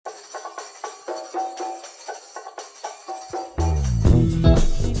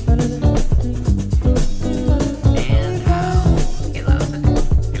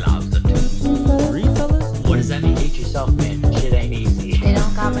What does that mean? Hate yourself, man. Shit ain't easy. They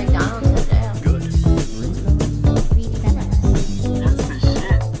don't got McDonald's today. Good. That's the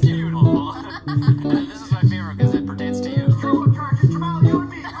shit. Beautiful. This is my favorite because it pertains to you.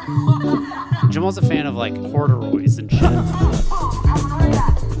 Jamal's a fan of like corduroys and shit.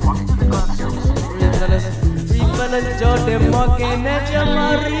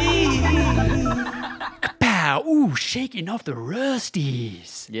 Pow! Ooh, shaking off the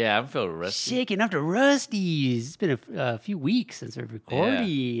rusties. Yeah, I'm feeling rusty. Shaking off the rusties. It's been a few weeks since we've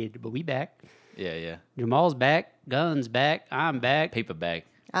recorded, but we back. Yeah. Jamal's back. Gun's back. I'm back. Paper bag.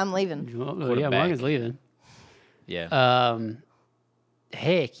 I'm leaving. Yeah, back. Morgan's leaving. Yeah.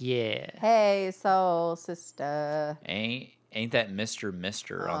 Heck yeah. Hey, soul sister. Ain't that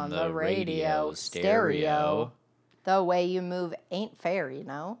Mr. on the radio stereo? The way you move ain't fair, you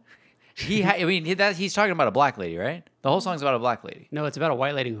know? He's talking about a black lady, right? The whole song's about a black lady No, it's about a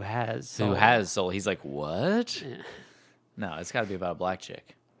white lady who has soul. who has soul. He's like, what? Yeah. No, it's got to be about a black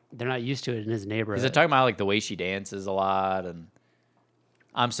chick. They're not used to it in his neighborhood. He's talking about like the way she dances a lot, and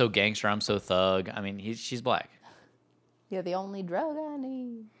I'm so gangster, I'm so thug. I mean, she's black. You're the only drug I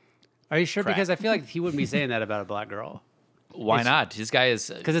need. Are you sure? Crack. Because I feel like he wouldn't be saying that about a black girl. Why not? This guy is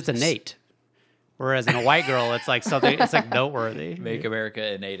Because it's innate. Whereas in a white girl, it's like something, it's like noteworthy. Make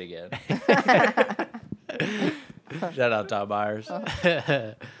America innate again. Shout out Tom Myers.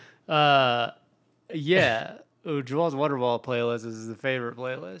 Yeah. Ooh, Joel's Wonderwall playlist is the favorite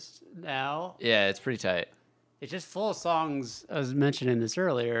playlist now. Yeah, it's pretty tight. It's just full of songs. I was mentioning this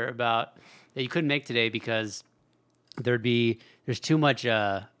earlier about that you couldn't make today because there's too much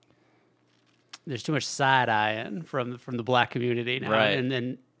side eyeing from the black community now, Right.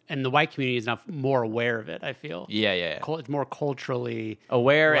 and the white community is now more aware of it. I feel Yeah. It's more culturally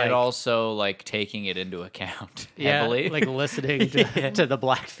Aware and like- also like taking it into account yeah, heavily. like listening to the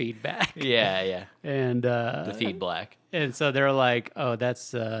black feedback. yeah. And The feed black. and so they're like, oh,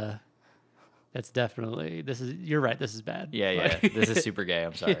 that's definitely you're right. This is bad. Yeah. Like, This is super gay.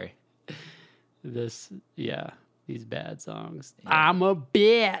 I'm sorry. these bad songs. I'm a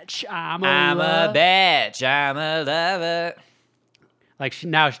bitch. I'm a bitch. I'm a lover. Like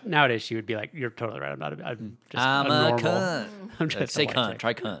nowadays, she would be like, "You're totally right. I'm just I'm a normal. cunt. I'm just Say a white cunt. chick.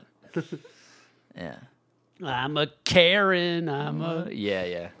 Try cunt. Yeah. I'm a Karen. I'm a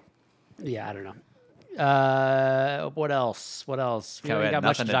Yeah. yeah. I don't know. What else? We We don't had got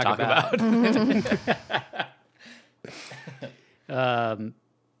much to nothing talk about.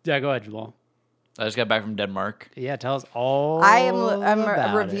 Yeah, go ahead, Jamal. I just got back from Denmark. Yeah, tell us all. I'm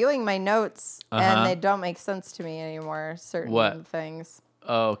about reviewing my notes, Uh-huh. and they don't make sense to me anymore. Certain What? things.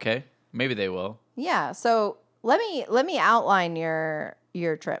 Oh, okay. Maybe they will. Yeah. So let me outline your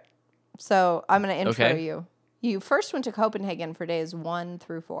trip. So I'm going to intro Okay. you. You first went to Copenhagen for days 1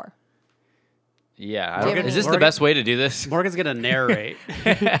 through 4. Yeah. Morgan- Is this the Morgan- best way to do this? it. Morgan's gonna narrate,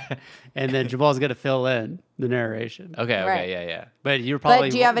 and then Jamal's gonna fill in the narration. Okay. Right. Yeah. But you're probably.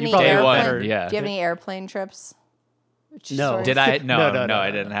 But do you have any probably Day one, airplane? yeah. Do you have any airplane trips? No. Stories? Did I? No, No. I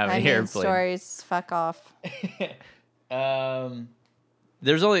didn't have I any mean, airplane. stories. Fuck off.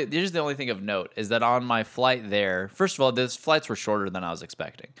 There's the only thing of note is that on my flight there, first of all, those flights were shorter than I was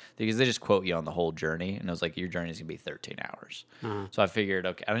expecting because they just quote you on the whole journey, and it was like your journey is gonna be 13 hours. So I figured,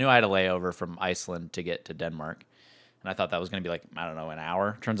 okay, I knew I had a layover from Iceland to get to Denmark, and I thought that was gonna be like, I don't know, an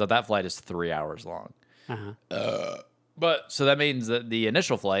hour. Turns out that flight is 3 hours long. But so that means that the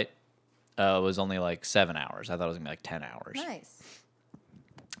initial flight was only like 7 hours. I thought it was gonna be like 10 hours. Nice.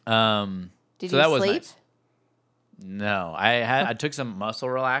 Did So you that was sleep? nice. No, I took some muscle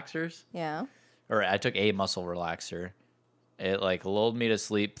relaxers. Yeah. Or I took a muscle relaxer. It like lulled me to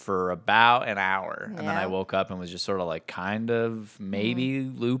sleep for about an hour, and then I Yeah. woke up and was just sort of like kind of maybe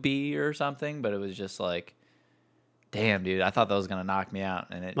loopy or something, but it was just like, damn, dude, I thought that was gonna knock me out,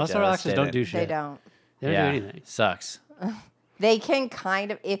 and it Muscle just relaxers don't didn't. do shit. They don't. They don't do anything. Sucks. They can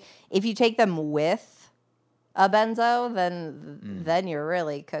kind of if you take them with a benzo, then you're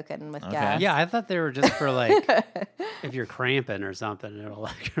really cooking with gas. Yeah, I thought they were just for like if you're cramping or something. It'll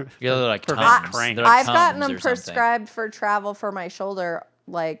like They're like prevent Tums. crank. They're like I've gotten Tums them or something. prescribed for travel for my shoulder,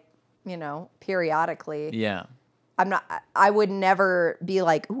 like, periodically. Yeah. I would never be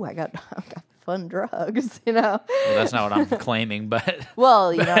like, ooh, I got fun drugs, Well, that's not what I'm claiming, but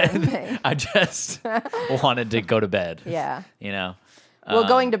Well, you know what I'm saying. I just wanted to go to bed. Yeah. You know. Well,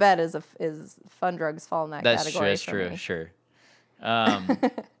 going to bed is fun drugs fall in that That's category. true. That's for true. me. Sure.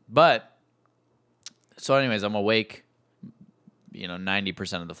 But so, anyways, I'm awake.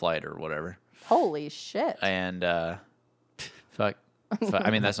 90% of the flight or whatever, Holy shit. and Fuck.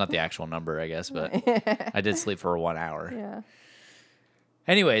 I mean, that's not the actual number, I guess, but I did sleep for 1 hour. Yeah.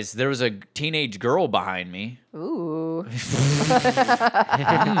 Anyways, there was a teenage girl behind me. Ooh.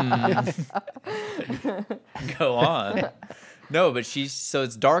 Go on. No, but so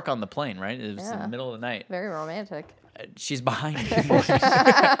it's dark on the plane, right? It was in the middle of the night. Very romantic. She's behind me.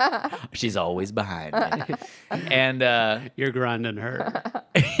 She's always behind me. And You're grinding her.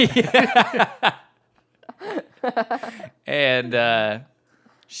 and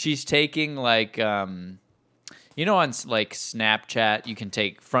she's taking like you know, on like Snapchat you can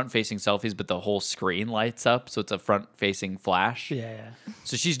take front-facing selfies, but the whole screen lights up, so it's a front-facing flash. Yeah.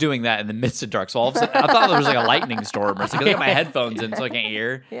 So she's doing that in the midst of dark. So all of a sudden, I thought there was like a lightning storm or something. I got my headphones in so I can't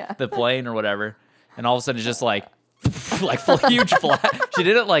hear the plane or whatever. And all of a sudden, it's just like huge flash. She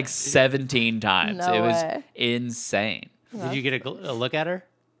did it like 17 times. No it was way. insane. Did you get a look at her?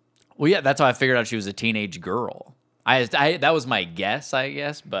 Well, yeah, that's how I figured out she was a teenage girl. I that was my guess, I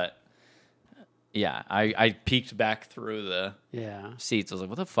guess, but yeah, I peeked back through the seats. I was like,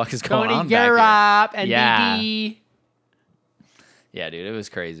 "What the fuck is going on back Europe here?" and Yeah. BD. Yeah, dude, it was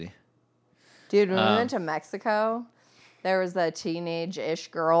crazy. Dude, when we went to Mexico, there was a teenage-ish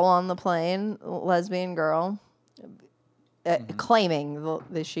girl on the plane, lesbian girl, claiming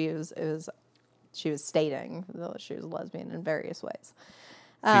that she was stating that she was lesbian in various ways.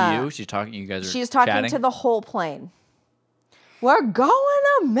 To you, she's talking. You guys are. She was talking chatting? to the whole plane. We're going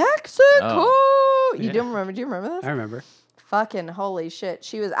to Mexico. Oh. You don't remember? Do you remember this? I remember. Fucking holy shit.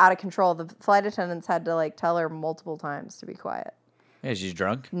 She was out of control. The flight attendants had to like tell her multiple times to be quiet. Yeah, she's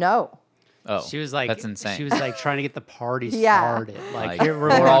drunk. No. Oh, She was like, that's insane. She was like trying to get the party Yeah. started. Like, Like, here we're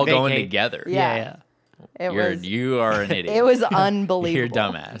going all on going vacay. together. Yeah. It You are an idiot. It was unbelievable. You're a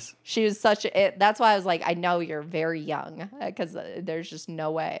dumbass. She was that's why I was like, I know you're very young because there's just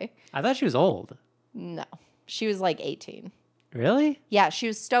no way. I thought she was old. No. She was like 18. Really? Yeah, she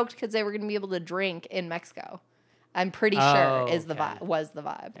was stoked because they were going to be able to drink in Mexico. I'm pretty Oh, sure okay. was the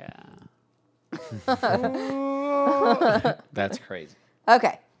vibe. Yeah. That's crazy.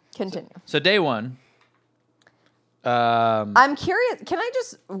 Okay, continue. So day one. I'm curious. Can I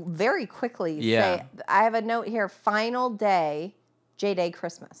just very quickly Yeah. say, I have a note here, final day, J-Day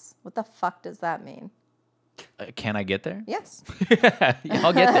Christmas. What the fuck does that mean? Can I get there? Yes.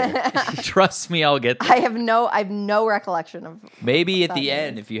 I'll get there. Trust me, I'll get there. I have no recollection of. Maybe at that the means.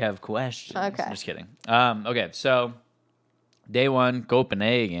 end if you have questions. Okay. Just kidding. Okay, so day one,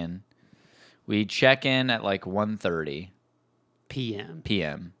 Copenhagen. We check in at like 1:30 PM.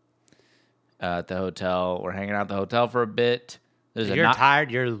 p.m. At the hotel. We're hanging out at the hotel for a bit. There's If a you're knock- tired,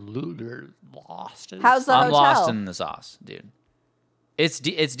 you're lost. How's the I'm hotel? lost in the sauce, dude. It's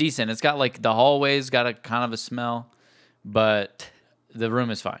decent. It's got like the hallway's got a kind of a smell, but the room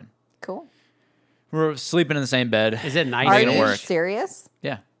is fine. Cool. We're sleeping in the same bed. Is it nice? Are Making it you work. serious?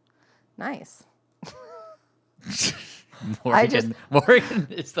 Yeah. Nice. Morgan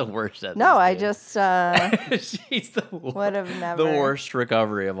is the worst at No, this, I dude. just She's the would have never. the worst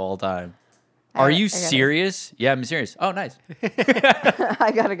recovery of all time. Are you I gotta- serious? Yeah, I'm serious. Oh, nice.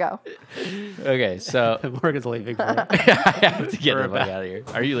 I gotta go. Okay, so Morgan's leaving. For I have to get We're the fuck back. out of here.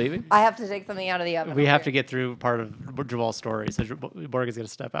 Are you leaving? I have to take something out of the oven. we have to get through part of Jamal's story, so Morgan's gonna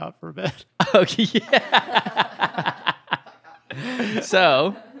step out for a bit. Okay, yeah.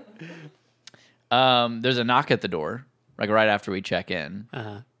 So, there's a knock at the door, like right after we check in.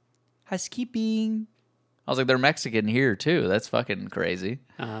 Housekeeping. I was like, they're Mexican here too. That's fucking crazy.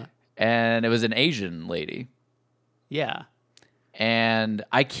 And it was an Asian lady. Yeah. And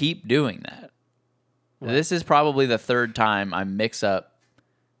I keep doing that. This is probably the third time I mix up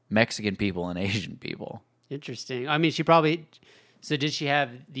Mexican people and Asian people. Interesting. I mean, she probably. So, did she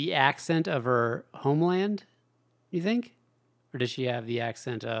have the accent of her homeland? You think, or does she have the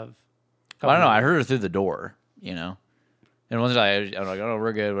accent of? Well, I don't know. I heard her through the door, you know. And once I'm like, oh,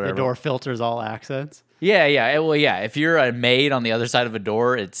 we're good, whatever. The door filters all accents. Yeah, yeah. Well, yeah. If you're a maid on the other side of a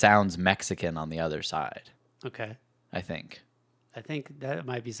door, it sounds Mexican on the other side. Okay. I think. I think that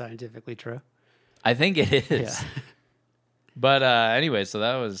might be scientifically true. I think it is. Yeah. But anyway, so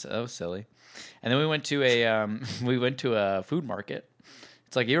that was silly. And then we went to a food market.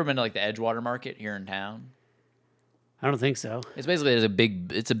 It's like, you ever been to like the Edgewater Market here in town? I don't think so. It's basically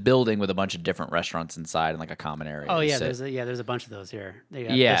it's a building with a bunch of different restaurants inside and like a common area. Oh to yeah, sit. there's a bunch of those here. They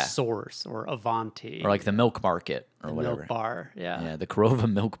got Yeah. the Source or Avanti or like the Milk Market or the whatever. Milk Bar. Yeah. Yeah, the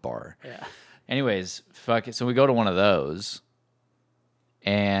Corova Milk Bar. Yeah. Anyways, fuck it. So we go to one of those,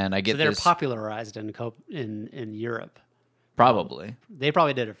 and I get So they're this popularized in Europe. probably. They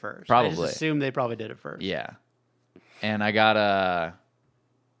probably did it first. I Probably. just assume they probably did it first. Yeah. And I got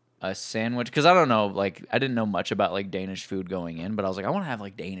a sandwich because I don't know, like I didn't know much about like Danish food going in, but I was like, I want to have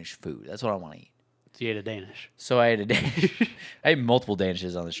like Danish food. That's what I want to eat. So you ate a Danish. So I ate a Danish. I ate multiple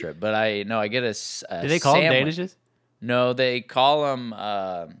Danishes on this trip, but I get a Do they call them sandwich. Danishes? No, they call them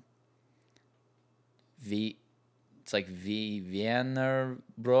it's like Vienna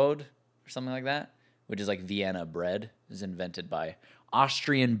bread or something like that, which is like Vienna bread. It was invented by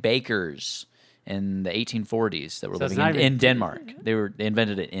Austrian bakers in the 1840s that were So it's living not in even- Denmark. They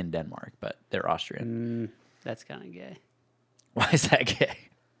invented it in Denmark, but they're Austrian. That's kind of gay. Why is that gay?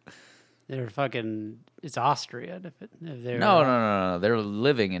 They're fucking. It's Austria. If they're No. They're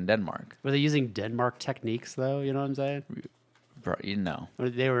living in Denmark. Were they using Denmark techniques though? You know what I'm saying? Bro, you know. Or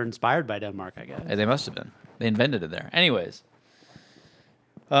they were inspired by Denmark, I guess. They must have been. They invented it there. Anyways.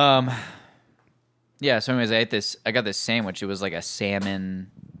 Yeah, so anyways, I got this sandwich. It was like a salmon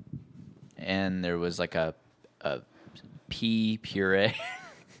and there was like a pea puree.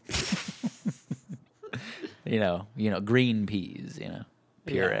 you know, green peas,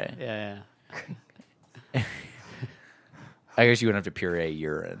 puree. Yeah. I guess you wouldn't have to puree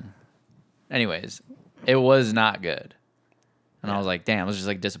urine. Anyways, it was not good. And I was like, damn, I was just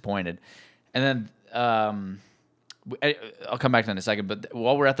like disappointed. And then I'll come back to that in a second. But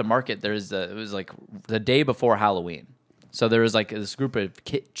while we're at the market, it was like the day before Halloween. So there was like this group of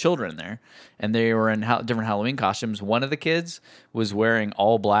children there, and they were in different Halloween costumes. One of the kids was wearing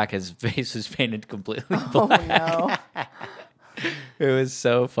all black. His face was painted completely black. Oh no, It was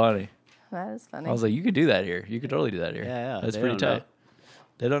so funny. that is funny. I was like, you could do that here. You could totally do that here. Yeah. That's They pretty don't know. tight.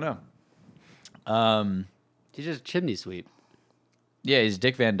 They don't know. He's just chimney sweep. Yeah, he's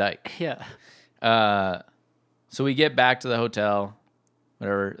Dick Van Dyke. Yeah. So we get back to the hotel,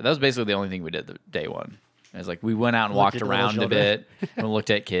 whatever. That was basically the only thing we did the day one. It was like we went out and Looked walked at the little around a children. bit and looked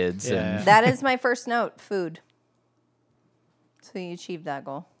at kids. Yeah. And That is my first note. Food. So you achieved that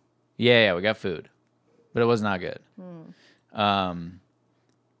goal. yeah, we got food, but it was not good. And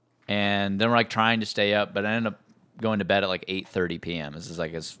then we're like trying to stay up, but I ended up going to bed at like 8:30 p.m. This is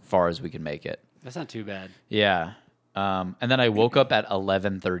like as far as we can make it. That's not too bad. Yeah. And then I woke up at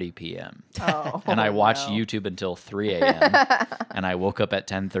 11:30 p.m. Oh, and I watched no. YouTube until 3 a.m. and I woke up at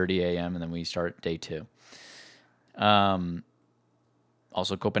 10:30 a.m. and then we start day 2.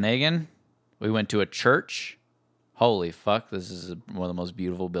 Also Copenhagen, we went to a church. Holy fuck, this is one of the most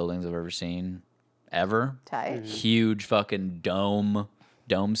beautiful buildings I've ever seen ever. Tight. Huge fucking dome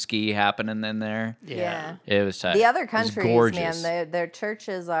ski happening in there. Yeah. It was tight. The other It was countries, gorgeous. man, their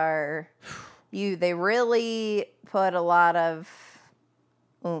churches are they really put a lot of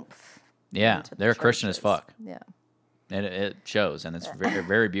oomph. Yeah, into the they're Christian as churches. fuck. Yeah. It shows, and it's very,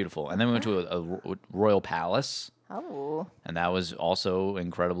 very beautiful. And then we went to a royal palace, Oh. and that was also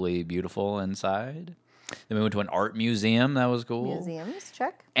incredibly beautiful inside. Then we went to an art museum. That was cool. Museums,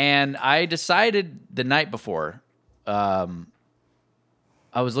 check. And I decided the night before, I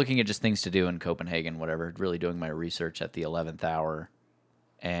was looking at just things to do in Copenhagen, whatever, really doing my research at the 11th hour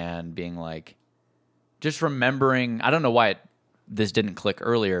and being like, just remembering, I don't know why this didn't click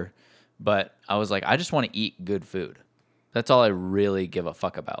earlier, but I was like, I just want to eat good food. That's all I really give a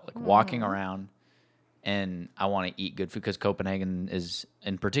fuck about. Like walking around, and I want to eat good food because Copenhagen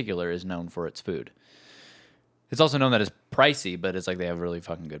in particular is known for its food. It's also known that it's pricey, but it's like they have really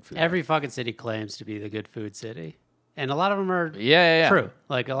fucking good food. Every fucking city claims to be the good food city. And a lot of them are Yeah. true.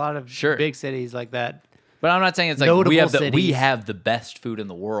 Like a lot of Sure. big cities like that. But I'm not saying it's like Notable we cities. have the best food in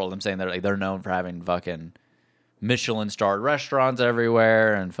the world. I'm saying they're known for having fucking Michelin starred restaurants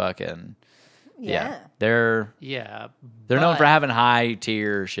everywhere and fucking Yeah. They're Yeah. known but- for having high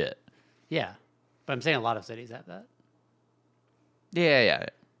tier shit. Yeah. But I'm saying a lot of cities have that. Yeah.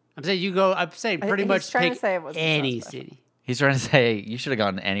 I'm saying pretty He's much trying to take say it wasn't so any special. city. He's trying to say you should have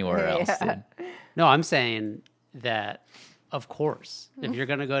gone anywhere else, Yeah. dude. No, I'm saying that, of course, if you're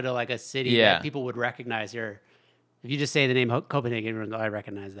going to go to like a city Yeah. that people would recognize if you just say the name Copenhagen, everyone goes, I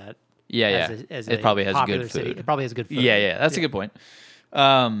recognize that. Yeah. As It a probably has popular good city. food. It probably has good food. Yeah. That's a good point. It's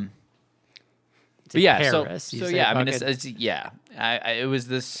But in yeah, Paris. You so say yeah, I mean, fucking- it's yeah. It was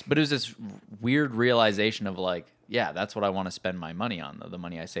this weird realization of like, yeah, that's what I want to spend my money on. The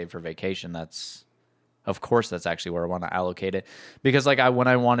money I save for vacation. Of course, that's actually where I want to allocate it. Because like when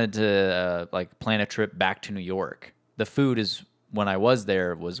I wanted to like plan a trip back to New York, the food is when I was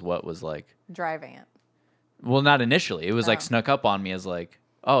there was what was like. Driving it. Well, not initially. It was like Oh. snuck up on me as like,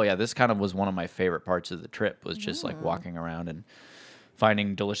 oh yeah, this kind of was one of my favorite parts of the trip was just like walking around and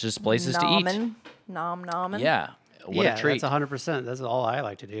finding delicious places to eat. Nom nomin. Yeah. What yeah, a treat. that's 100%. That's all I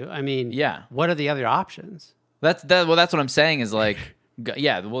like to do. I mean, Yeah. what are the other options? That's what I'm saying is like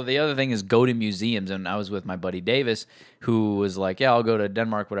Yeah, well, the other thing is go to museums, and I was with my buddy Davis, who was like, "Yeah, I'll go to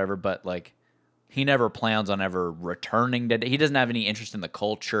Denmark, whatever," but like, he never plans on ever returning to. He doesn't have any interest in the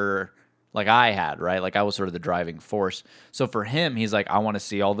culture like I had, right? Like I was sort of the driving force. So for him, he's like, I want to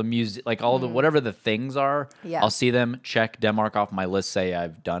see all the music, like all the whatever the things are. Yeah. I'll see them. Check Denmark off my list. Say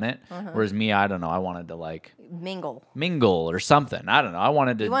I've done it. Whereas me, I don't know. I wanted to like mingle or something. I don't know. I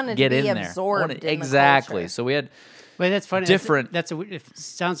wanted to get in there. Absorbed in exactly. the culture. So we had. Wait, that's funny. Different. It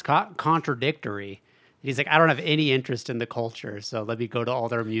sounds contradictory. He's like, I don't have any interest in the culture, so let me go to all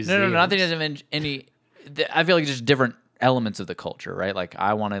their museums. No. Nothing doesn't have any. I feel like it's just different elements of the culture, right? Like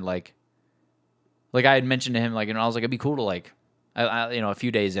I wanted like I had mentioned to him, like, I was like, it'd be cool to like, a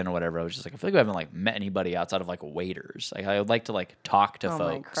few days in or whatever. I was just like, I feel like I haven't like met anybody outside of like waiters. Like I would like to like talk to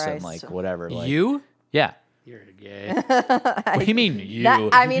folks and like whatever. Like, you? Yeah. You're gay. What do you mean you?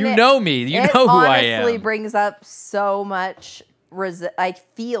 It, know me. You know who I am. It honestly brings up so much. I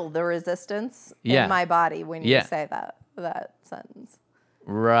feel the resistance in my body when you say that sentence.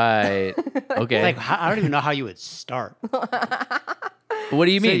 Right. Okay. Like I don't even know how you would start. What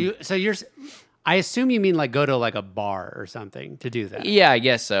do you mean? So you're. I assume you mean like go to like a bar or something to do that. Yeah, I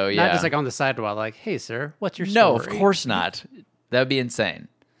guess so. Yeah. Not just like on the sidewalk, like, hey, sir, what's your story? No, of course not. That would be insane.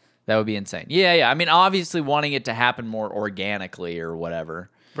 Yeah. I mean, obviously wanting it to happen more organically or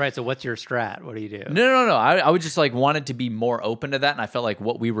whatever. Right. So what's your strat? What do you do? No. I would just like wanted to be more open to that, and I felt like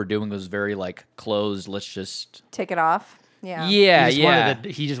what we were doing was very like closed. Let's just tick it off. Yeah. Yeah.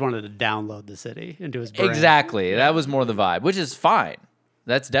 He just wanted to download the city into his brain. Exactly. That was more the vibe, which is fine.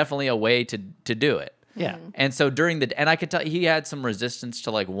 That's definitely a way to do it. Yeah. And so and I could tell he had some resistance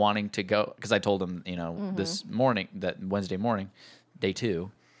to like wanting to go, because I told him, this morning, that Wednesday morning, day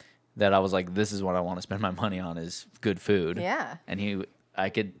 2, that I was like, this is what I want to spend my money on is good food. Yeah. And I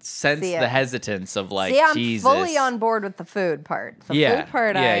could sense the hesitance of like, I'm Jesus. fully on board with the food part. The food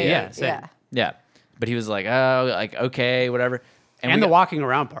part, Yeah. But he was like, oh, like, okay, whatever. And the walking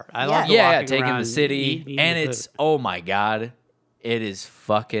around part. I like the walking taking around the city. eating and the it's, food. oh my God, it is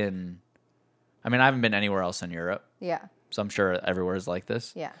fucking, I mean, I haven't been anywhere else in Europe. Yeah. So I'm sure everywhere is like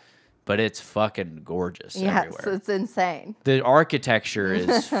this. Yeah. But it's fucking gorgeous yes, everywhere. It's insane. The architecture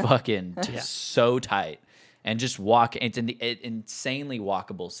is fucking so tight. And just it's an insanely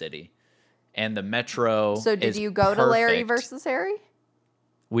walkable city. And the metro So did you go to Larry versus Harry?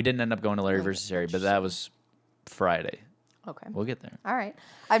 We didn't end up going to Larry versus Harry, but that was Friday. Okay. We'll get there. All right.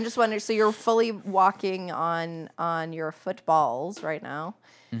 I'm just wondering, so you're fully walking on your footballs right now.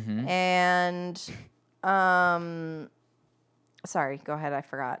 Mm-hmm. And sorry, go ahead. I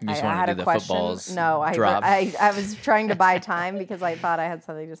forgot. You just I wanted had to a do the question. footballs No, drop. I was trying to buy time because I thought I had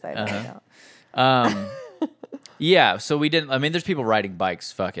something to say. But I don't. Yeah, so we didn't. I mean, there's people riding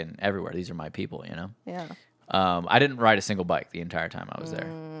bikes fucking everywhere. These are my people, Yeah. I didn't ride a single bike the entire time I was there.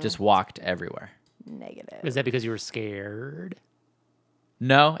 Just walked everywhere. Negative. Is that because you were scared?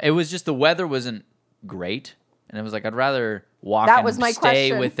 No, it was just the weather wasn't great, and it was like I'd rather walk That and was my stay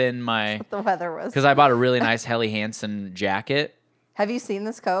question. within my. The weather was. Because I bought a really nice Helly Hansen jacket. Have you seen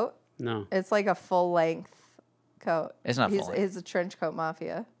this coat? No. It's like a full length coat. It's not full length. He's a trench coat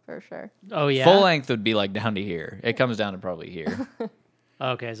mafia for sure. Oh, yeah? Full length would be like down to here. It comes down to probably here.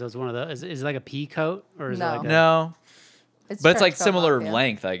 Okay, so it's one of those. Is it like a pea coat? Or is No. it like No, but it's like trench coat similar mafia.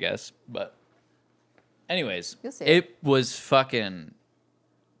 length, I guess. But anyways, You'll see it was fucking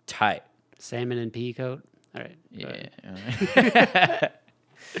tight. Salmon and Pea Coat? All right. Yeah.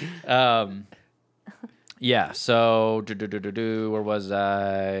 Yeah. So where was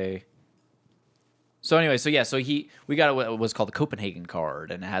I? So anyway, we got what was called the Copenhagen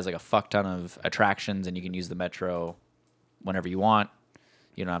card, and it has like a fuck ton of attractions, and you can use the metro whenever you want.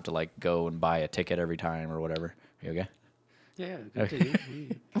 You don't have to like go and buy a ticket every time or whatever. Are you okay? Yeah.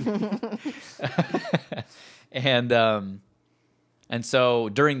 And so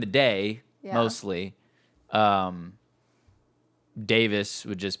during the day, mostly, Davis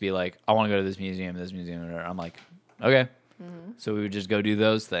would just be like, I want to go to this museum. I'm like, okay. Mm-hmm. So we would just go do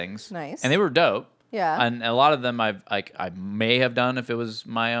those things. Nice. And they were dope. Yeah. And a lot of them I may have done if it was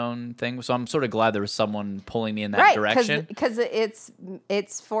my own thing. So I'm sort of glad there was someone pulling me in that direction. Because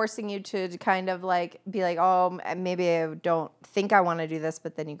it's forcing you to kind of like be like, oh, maybe I don't think I want to do this,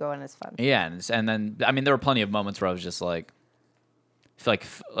 but then you go and it's fun. Yeah, and then I mean there were plenty of moments where I was just like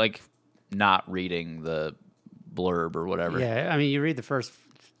not reading the blurb or whatever. Yeah, I mean, you read the first.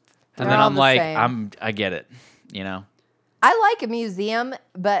 And They're then all I'm the like, same. I get it, I like a museum,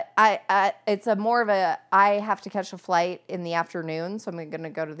 but it's a more of a I have to catch a flight in the afternoon, so I'm going to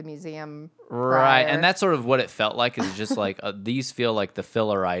go to the museum. Right, prior. and that's sort of what it felt like. Is just like these feel like the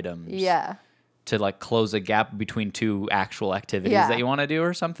filler items. Yeah. to like close a gap between two actual activities Yeah. that you want to do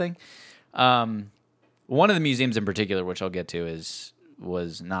or something. One of the museums in particular, which I'll get to,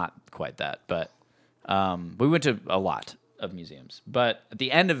 was not quite that, but we went to a lot of museums. But at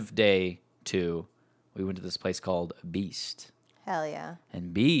the end of day 2, we went to this place called Beast. Hell yeah.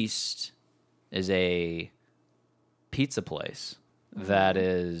 And Beast is a pizza place that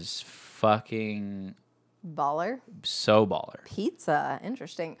is fucking Baller. so baller. Pizza.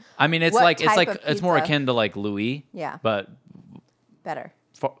 Interesting. I mean, it's What like type of it's more pizza? akin to like Louis, Yeah. but Better.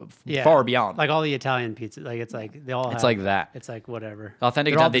 far beyond. Like all the Italian pizza, like it's like they all. It's have, like that. It's like whatever.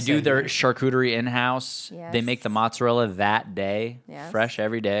 Authentic They're all Italian. They the do same, their right? charcuterie in house. They make the Yes. mozzarella that day, Yes. fresh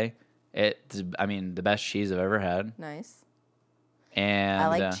every day. It's, I mean, the best cheese I've ever had, Nice. and I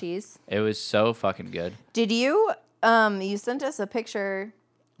like cheese. It was so fucking good. Did you you sent us a picture.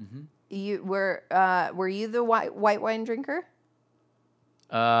 Mm-hmm. You were you the white wine drinker?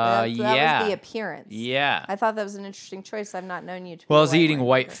 Yeah, That was the appearance. yeah. I thought that was an interesting choice. I've not known you to. Well, I be was a eating wine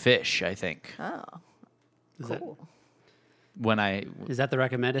white drinker. fish, I think, Oh, Is that, cool. when I is that the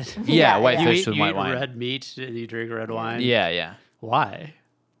recommended? yeah, white yeah. You fish eat, with you white eat wine. red meat and you drink red wine. Yeah. Why?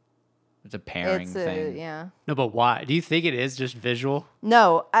 It's a pairing It's thing. yeah. No, but why? Do you think it is just visual?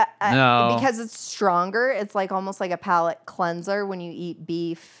 No, No. because it's stronger. It's like almost like a palate cleanser when you eat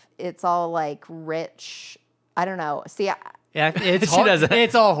beef. It's all like rich. I don't know. See, Yeah, it's She does that.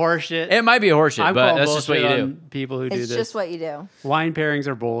 it's all horseshit. It might be a horseshit, I'm but calling that's just what you bullshit do. on people who do it's this. just what you do. Wine pairings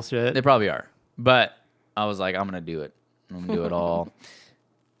are bullshit. They probably are, but I was like, I'm gonna do it. I'm gonna do it all.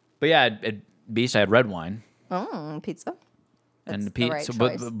 But yeah, at Beast, I had red wine Pizza. and That's the right so,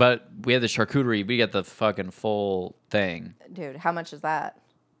 choice. but we had the charcuterie. We got the fucking full thing. Dude, how much is that?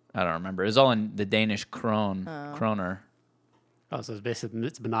 I don't remember. It was all in the Danish kroner. Oh, so it's basically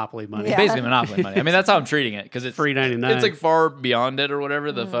it's monopoly money. Yeah. Basically monopoly money. I mean, that's how I'm treating it because it's $3.99. It's like far beyond it or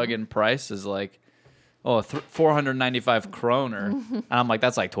whatever. The fucking price is like, 495 kroner, and I'm like,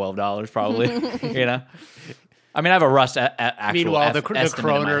 that's like $12 probably. You know. I mean, I have a rust actual. Meanwhile, the estimate in my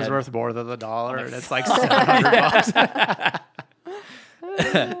kroner is head. worth more than the dollar, and it's like $700.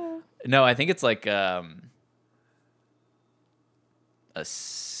 No, I think it's like a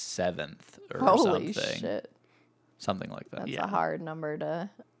seventh or Holy something. shit. Something like that. That's Yeah. a hard number to.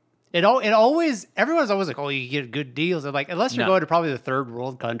 It always everyone's always like, oh, you get good deals. And like, unless you're No. going to probably the third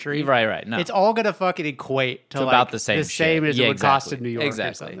world country, Right. No, it's all gonna fucking equate to It's like about the same shit. as Yeah, it would cost in exactly. New York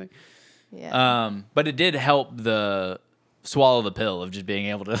Exactly. or something. Yeah. But it did help the swallow the pill of just being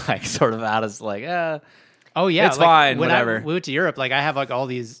able to like sort of out as like, Oh yeah, It's like, fine, When whatever. we went to Europe, like I have like all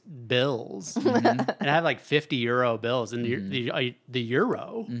these bills, and I have like 50 euro bills, and the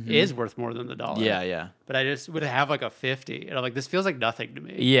euro is worth more than the dollar. yeah. But I just would have like a 50, and I'm like, this feels like nothing to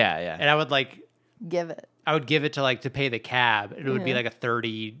me. Yeah. And I would like, Give it. I would give it to like to pay the cab, and it would be like a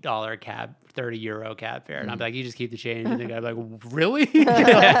 $30 cab, 30 euro cab fare, and I'd be like, you just keep the change, and the guy'd be like, really? You're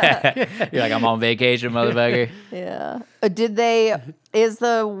like, I'm on vacation, motherfucker. Yeah. Is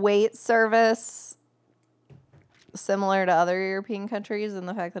the wait service similar to other European countries in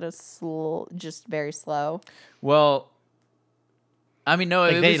the fact that it's just very slow? Well, I mean, no,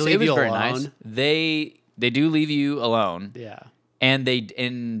 Like, it they was, leave it was you very alone? nice. They do leave you alone. Yeah. And they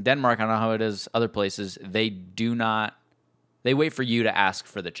in Denmark, I don't know how it is other places, they do not. They wait for you to ask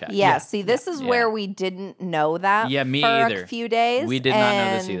for the check. Yeah. See, this is where we didn't know that. Yeah, me for either. a few days. We did not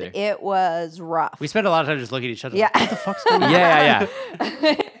know this and either. It was rough. We spent a lot of time just looking at each other. Yeah. Like, what the fuck's going on? Yeah.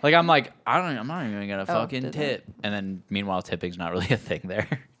 Like I'm like, I'm not even gonna Oh, fucking did tip. And then meanwhile, tipping's not really a thing there.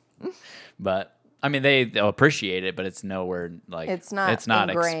 But I mean, they'll appreciate it, but it's nowhere like It's not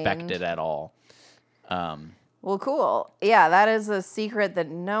ingrained. expected at all. Well, cool. Yeah, that is a secret that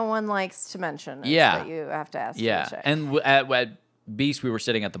no one likes to mention. Is Yeah. that you have to ask for Yeah, the check. and at Beast, we were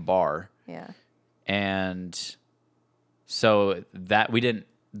sitting at the bar. Yeah. And so that we didn't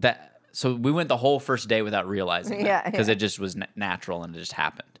so we went the whole first day without realizing Yeah, because yeah. it just was natural and it just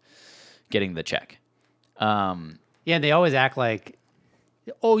happened getting the check. Yeah, and they always act like,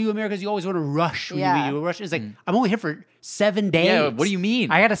 oh, you Americans, you always want to rush. Yeah. You rush. It's like, I'm only here for 7 days. Yeah, what do you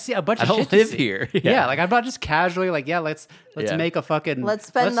mean? I got to see a bunch I of don't shit to live see. here. Yeah. Yeah. Like I'm not just casually like, yeah, let's Yeah. make a fucking, Let's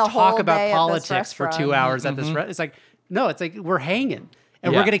spend the talk whole about day at this politics for 2 restaurant. hours at this It's like, no, it's like we're hanging.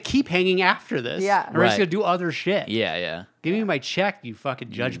 And Yeah. we're going to keep hanging after this. Yeah. And we're just Right. going to do other shit. Yeah. Give me my check, you fucking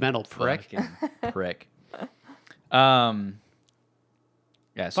judgmental prick. Fucking prick. Yeah,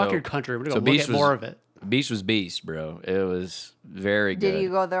 so Fuck your country. We're going so to look Beast at more of it. Beast was Beast, bro. It was very good. Did you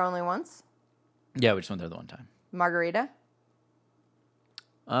go there only once? Yeah, we just went there the one time. Margarita?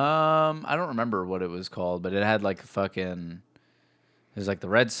 I don't remember what it was called, but it had like fucking. It was like the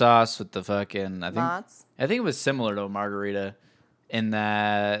red sauce with the fucking. Mott's? I think it was similar to a margarita. in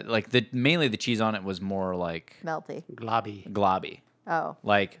that like mainly the cheese on it was more like Melty. globby, Oh.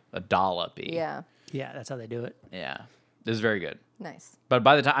 like a dollopy. Yeah. Yeah, that's how they do it. Yeah. It was very good. Nice. But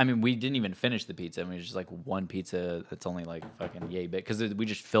by the time, I mean, we didn't even finish the pizza. I mean, it was just like one pizza that's only like fucking yay big because we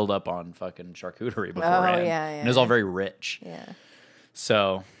just filled up on fucking charcuterie beforehand. yeah, and it was all very rich. Yeah.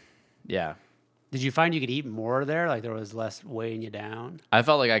 So, yeah. Did you find you could eat more there? Like there was less weighing you down? I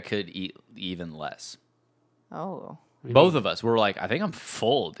felt like I could eat even less. Oh. Both of us were like, I think I'm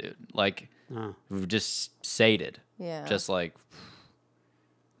full, dude. Like, Oh. we've just sated. Yeah. Just like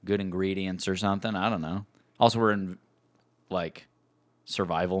good ingredients or something. I don't know. Also, we're in like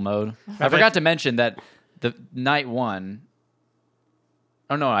survival mode. I forgot to mention that the night one.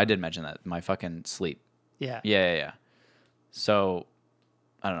 Oh no, I did mention that. My fucking sleep. Yeah. Yeah. So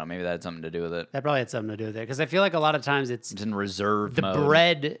I don't know. Maybe that had something to do with it. That probably had something to do with it. Because I feel like a lot of times it's It's in reserve the mode.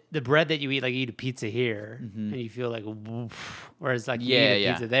 bread that you eat, like you eat a pizza here and you feel like, woof, whereas like you Yeah, eat a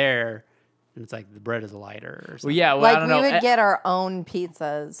yeah. pizza there and it's like the bread is lighter or something. Well, yeah. Well, Like I don't we know. would get our own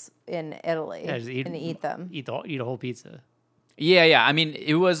pizzas in Italy Yeah, just and eat them. Eat a whole pizza. Yeah. I mean,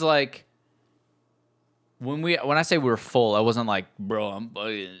 it was like when I say we were full, I wasn't like, bro, I'm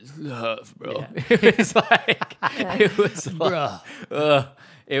fucking huff, bro. Yeah. It was like, it was like, Bruh.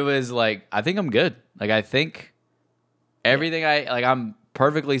 it was like, I think I'm good. Like, I think everything I'm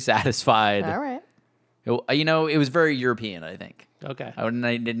perfectly satisfied. All right. It was very European, I think. Okay. I didn't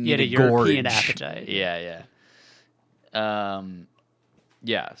You had need a to European gorge. appetite. Yeah.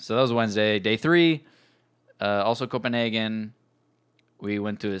 Yeah. So that was Wednesday. Day 3, also Copenhagen. We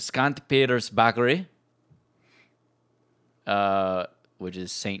went to St. Peter's Bakery, which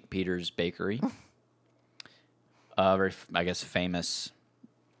is St. Peter's Bakery. Very, I guess, famous,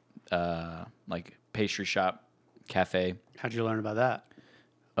 like pastry shop, cafe. How'd you learn about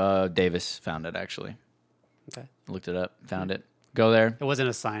that? Davis found it actually. Okay. Looked it up, found it. Go there. It wasn't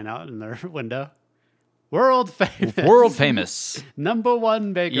a sign out in their window. World famous. World famous. Number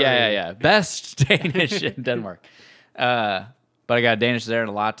one bakery. Yeah. Best Danish in Denmark. But I got a Danish there and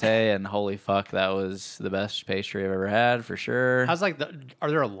a latte, and holy fuck, that was the best pastry I've ever had for sure. How's like are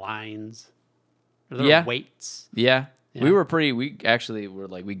there lines? Are there Yeah. weights? Yeah. Yeah. We actually were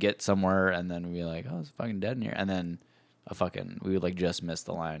like, we get somewhere and then we like, oh, it's fucking dead in here. And then we would like just miss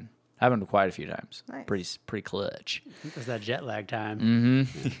the line. Happened quite a few times. Nice. Pretty clutch. There's that jet lag time.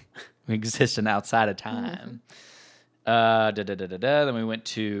 Mm-hmm. We exist in outside of time. Then we went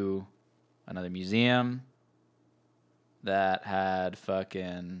to another museum that had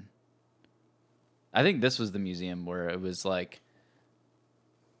fucking, I think this was the museum where it was like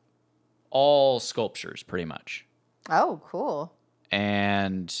all sculptures pretty much. Oh, cool.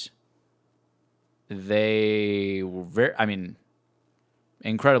 And they were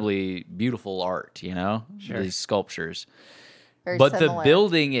incredibly beautiful art, these sculptures. Very But similar. the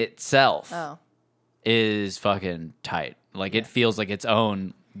building itself Oh. is fucking tight. Like it feels like its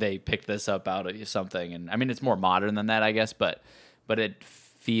own. They picked this up out of something, and I mean it's more modern than that, I guess. But it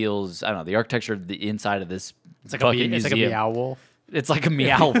feels, I don't know, the architecture of the inside of this. It's like fucking it's like a museum. meow wolf. It's like a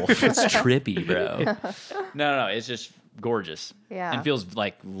meow wolf. It's trippy, bro. No, it's just gorgeous. Yeah. and feels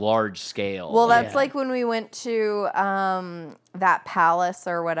like large scale. Well, that's Yeah. like when we went to that palace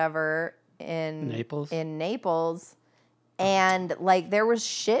or whatever in Naples? In Naples, and like there was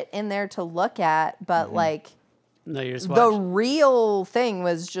shit in there to look at, but like No, you're just the watching. real thing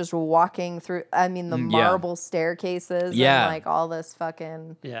was just walking through. I mean, the marble staircases Yeah. and like all this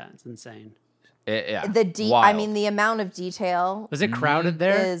fucking Yeah, it's insane. Yeah, I wild. mean, the amount of detail Was it crowded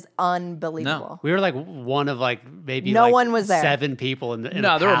there? is unbelievable. We were like one of like maybe No like one was there. 7 people in the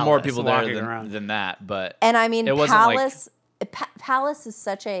no, there were more palace people there walking than, around. than that, but And I mean, It wasn't like- Palace is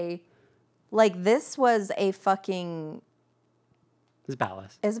such a like this was a fucking It's a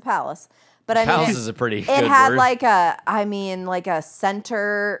palace. is a palace, but I palace mean, is a pretty it good had word. like a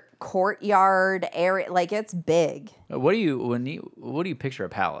center courtyard area, like it's big. What do you picture a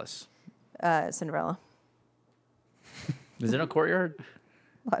palace? Cinderella. Is it a courtyard?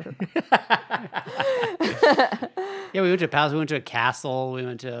 I don't know. Yeah, we went to a palace. We went to a castle. We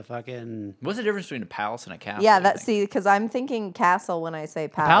went to a fucking What's the difference between a palace and a castle? Yeah, you that think? see, because I'm thinking castle when I say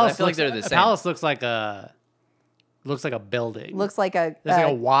palace. palace. I feel like looks- they're the a same. palace looks like a building. Looks like a There's like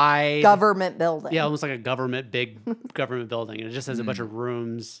a wide government building. Yeah, almost like a big government building, and it just has a bunch of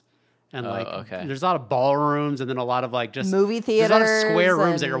rooms. And like, okay. there's a lot of ballrooms, and then a lot of like just Movie There's a lot of square theaters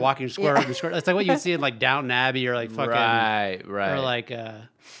rooms that you're and- walking square. yeah. Square. It's like what you see in like Downton Abbey or like fucking Right. or like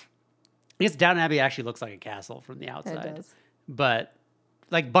I guess Downton Abbey actually looks like a castle from the It outside, does. but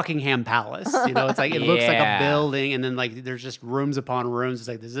like Buckingham Palace, it's like it looks like a Yeah. building, and then like there's just rooms upon rooms. It's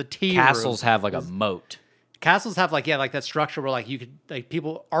like there's a tea Castles room. have like a moat. castles have like that structure where like you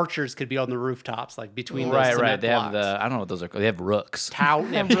could archers could be on the rooftops like between those Right. cement They have blocks. I don't know what those are called. They have rooks. They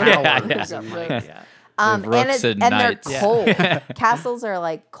have Yeah, towers yeah. and like And, rooks and they're knights. cold. Castles are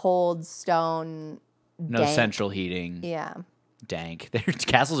like cold stone. No dank. central heating. Yeah. Dank. Their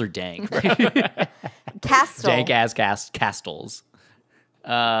castles are dank. Castle. Dank as castles.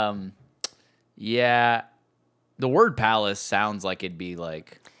 Yeah. The word palace sounds like it'd be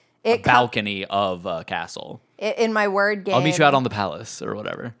like a balcony of a castle. In my word game. I'll meet you out on the palace or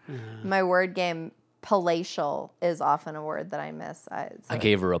whatever. My word game, palatial is often a word that I miss. I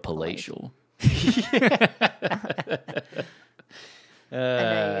gave her a palatial. I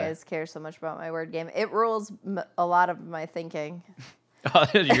know you guys care so much about my word game. It rules a lot of my thinking.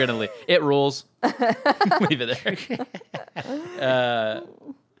 You're gonna leave. It rules. Leave it there.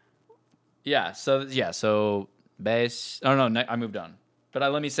 So base. Oh no, I moved on.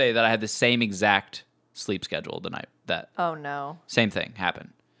 But let me say that I had the same exact sleep schedule the night that. Oh no. Same thing happened.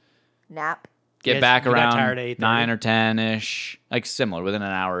 Nap. Get Yes, back you got tired around at 8:30? 9 or 10-ish, like similar, within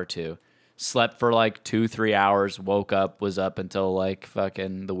an hour or two. Slept for like 2-3 hours, woke up, was up until like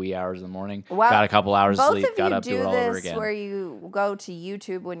fucking the wee hours in the morning. Wow. Got a couple hours of Both sleep, of got you up, do it do all over this again. where you go to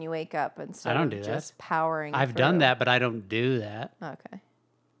YouTube when you wake up instead I don't of do that. just powering I've through. done that, but I don't do that. Okay.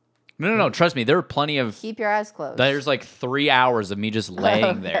 No, trust me, there are plenty of. Keep your eyes closed. There's like 3 hours of me just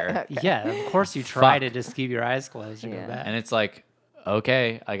laying there. Yeah, of course you try Fuck. to just keep your eyes closed and Yeah. go back. And it's like,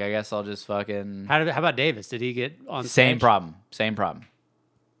 okay, like I guess I'll just fucking. How about Davis? Did he get on Same stage? problem. Same problem.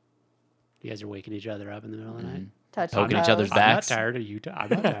 You guys are waking each other up in the middle of the night. Touch Poking your each other's toes. I'm not backs. tired. Are you? I'm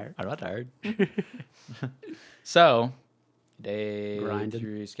not tired. I'm not tired. So, day Grinding.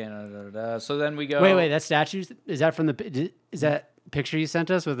 3, scan. So then we go. Wait. That statue is that from is that picture you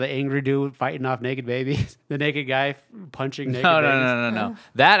sent us with the angry dude fighting off naked babies? The naked guy punching naked babies. No.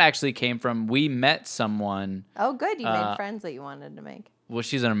 That actually came from. We met someone. Oh, good. You made friends that you wanted to make. Well,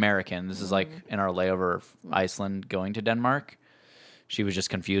 she's an American. This is like in our layover of Iceland going to Denmark. She was just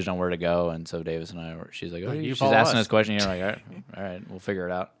confused on where to go, and so Davis and I were. She's like, "Oh, You she's follow asking us. us questions." You're like, all right, we'll figure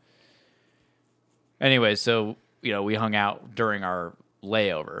it out." Anyway, so we hung out during our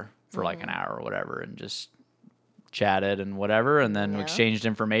layover for like an hour or whatever, and just chatted and whatever, and then Yeah. exchanged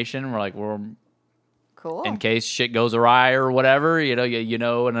information. We're like, Cool. in case shit goes awry or whatever, and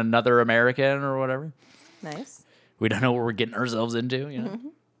another American or whatever. Nice. We don't know what we're getting ourselves into,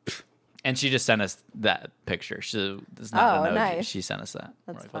 And she just sent us that picture. It's not Oh, an emoji. nice. She sent us that.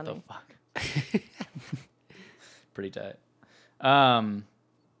 We're That's like, what funny. the fuck? Pretty tight.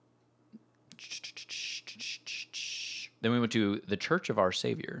 Then we went to the Church of Our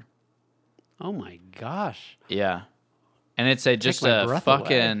Savior. Oh my gosh. Yeah. And it's just my a breath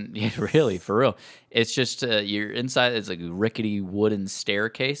fucking, yeah, really, for real. It's just, you're inside, it's like a rickety wooden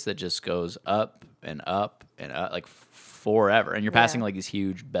staircase that just goes up and up and up, like forever. And you're passing like these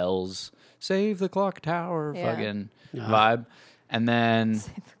huge bells, save the clock tower, Yeah. fucking vibe. And then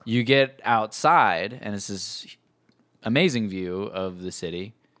you get outside, and it's this amazing view of the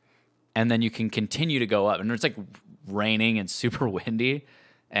city. And then you can continue to go up. And it's like raining and super windy.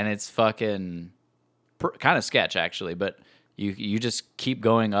 And it's fucking kind of sketch, actually. But you just keep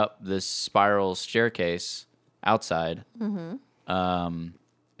going up this spiral staircase outside.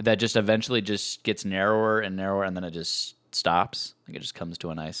 That just eventually just gets narrower and narrower. And then it just stops. Like it just comes to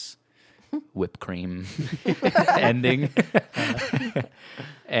a nice whipped cream ending.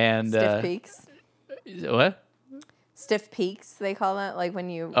 And Stiff peaks. what? Stiff peaks, they call that. Like when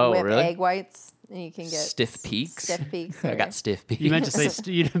you Oh, whip really? egg whites and you can get Stiff peaks? Stiff peaks. I got stiff peaks. You meant to say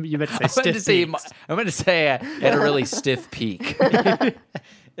you meant to say stiff peaks. I meant to say I had a really stiff peak.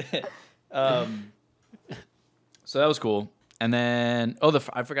 So that was cool. And then,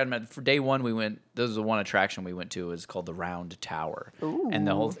 I forgot about for day one we went. This was the one attraction we went to. It was called the Round Tower, and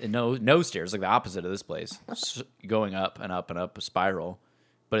the whole no stairs, like the opposite of this place, going up and up and up a spiral,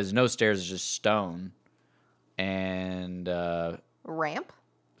 but it's no stairs. It's just stone, and Ramp?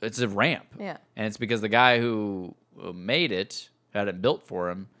 it's a ramp. Yeah. And it's because the guy who made it, had it built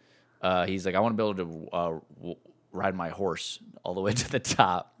for him, he's like, I want to be able to ride my horse all the way to the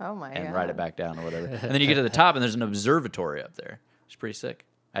top Oh my and God. ride it back down or whatever. And then you get to the top and there's an observatory up there. It's pretty sick.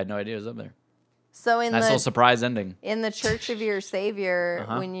 I had no idea it was up there. So in Nice little the surprise ending. in the Church of Your Savior,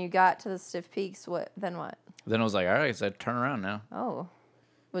 Uh-huh. when you got to the Stiff Peaks, what? Then I was like, all right, I guess I turn around now. Oh,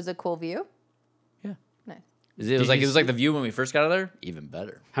 was it a cool view? Yeah. Nice. It was like the view when we first got out of there, even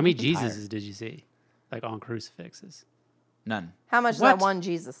better. How many Jesuses did you see? Like on crucifixes? None. How much is What? that one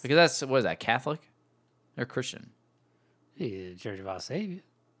Jesus? Because what is that, Catholic or Christian? Yeah, Church of Our Savior.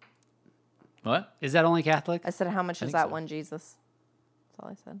 What? Is that only Catholic? I said, how much is think that so. one Jesus? That's all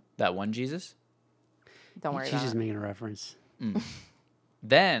I said. That one Jesus? Don't worry She's about just it. making a reference.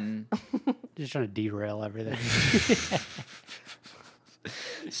 Then, Just trying to derail everything.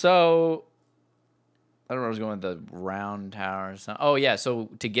 so I don't know where I was going with the round tower. Oh yeah, so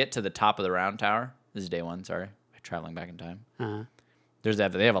to get to the top of the round tower, this is day one. Sorry, traveling back in time. Uh-huh.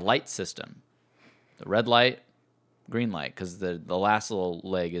 They have a light system, the red light, green light, because the last little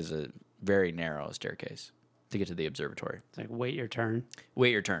leg is a very narrow staircase to get to the observatory. It's like, wait your turn.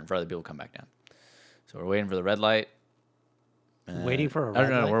 Wait your turn for other people to come back down. So we're waiting for the red light. Waiting for a I red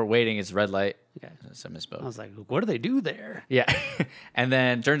don't know. light? We're waiting. It's red light. Okay. So I misspoke. I was like, what do they do there? Yeah. And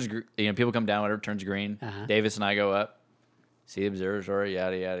then people come down, whatever, turns green. Uh-huh. Davis and I go up, see the observatory,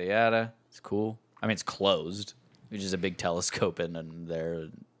 yada, yada, yada. It's cool. I mean, it's closed, which is a big telescope in there.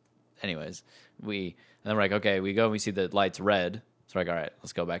 Anyways, and then we're like, okay, we go and we see the lights red. So we're like, all right,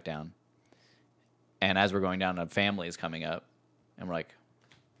 let's go back down. And as we're going down, a family is coming up. And we're like,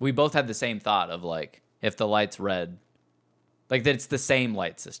 we both had the same thought of like, if the light's red, like that it's the same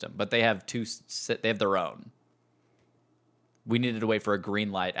light system, but they have they have their own. We needed to wait for a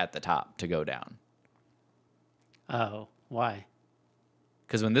green light at the top to go down. Oh, why?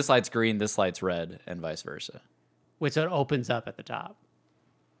 Because when this light's green, this light's red, and vice versa. Wait, so it opens up at the top.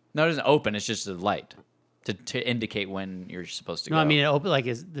 No, it doesn't open. It's just a light to indicate when you're supposed to No, go. I mean, it open like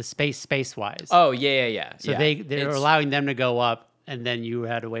is the space wise. Oh, yeah. So yeah. they're allowing them to go up, and then you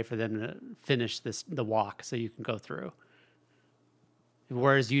had to wait for them to finish the walk so you can go through.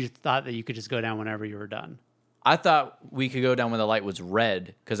 Whereas you thought that you could just go down whenever you were done. I thought we could go down when the light was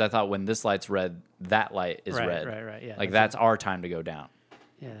red, because I thought when this light's red, that light is Right, red. right, yeah, Like that's that's our time to go down.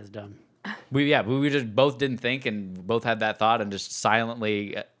 Yeah, that's dumb. We just both didn't think and both had that thought and just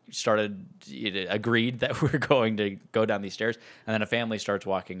silently agreed that we're going to go down these stairs. And then a family starts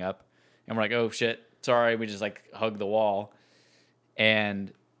walking up and we're like, oh shit, sorry. We just like hug the wall.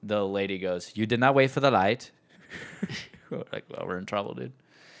 And the lady goes, you did not wait for the light. We're like, well, we're in trouble, dude.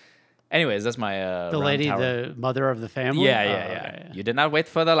 Anyways, that's my The round lady, tower. the mother of the family? Yeah, Oh, yeah. okay, You did not wait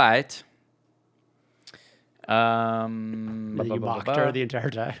for the light. And then you mocked her the entire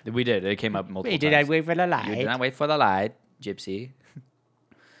time. We did. It came up multiple Did times. I wait for the light? You did not wait for the light, gypsy.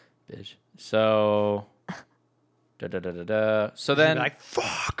 Bitch. So. So She'd then. be like,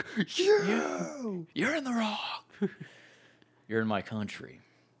 fuck you. You're in the wrong. You're in my country.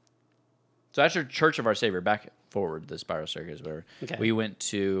 So after Church of Our Savior, back forward, the spiral staircase, whatever. Okay.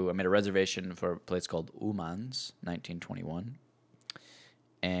 I made a reservation for a place called Uman's, 1921.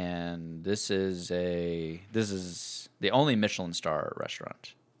 And this is the only Michelin star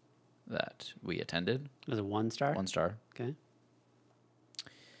restaurant that we attended. Was it 1 star? 1 star. Okay.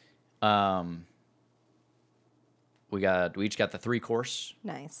 We each got the 3-course,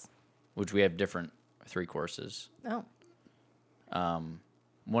 Nice. which we have different 3 courses. Oh.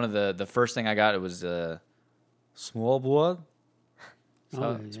 One of the first thing I got, it was small board.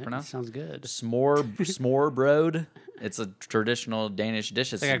 Oh, It's yeah, pronounced sounds good. S'morebrod. It's a traditional Danish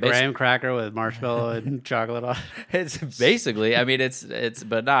dish. It's like a graham cracker with marshmallow and chocolate on it. It's basically, I mean, it's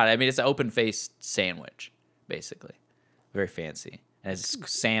but not. I mean, it's an open faced sandwich, basically. Very fancy. And it's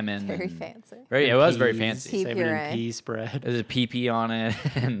salmon. Very and- fancy. Very, it was very Peas, fancy. Pea Salmon and puree. pea spread. There's a pee on it,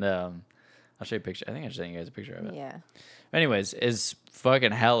 and I'll show you a picture. I think I just sent you guys a picture of it. Yeah. Anyways, it's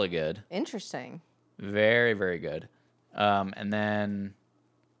fucking hella good. Interesting. Very, very good. And then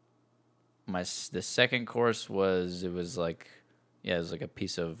the second course was like a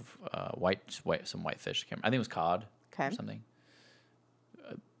piece of some white fish. I think it was cod or Okay. something.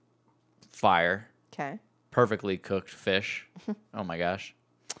 Fire, Okay. perfectly cooked fish. Oh my gosh.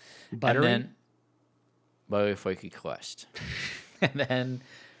 Buttery? And then very flaky crust. And then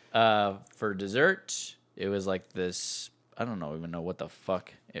for dessert, it was like this. I don't even know what the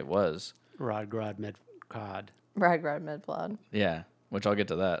fuck it was. Rodgrod med cod. Rodgrod Medplod. Yeah, which I'll get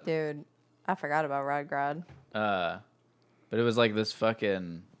to that. Dude, I forgot about Rodgrod. But it was like this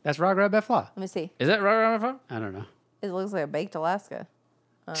fucking. That's Rodgrod Befla. Let me see. Is that right around my phone? I don't know. It looks like a baked Alaska.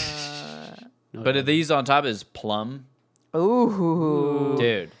 No, But these on top is plum. Ooh.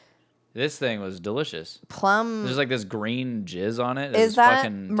 Dude, this thing was delicious. Plum. There's like this green jizz on it. Is It's that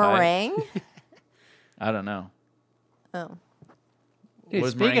fucking tight. meringue? I don't know. Oh. Dude, What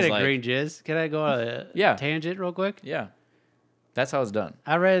is speaking meringues of like? green jizz, can I go on a Yeah. tangent real quick? Yeah, that's how it's done.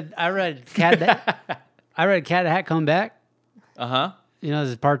 I read Cat I read Cat in the Hat Come Back. Uh huh. You know,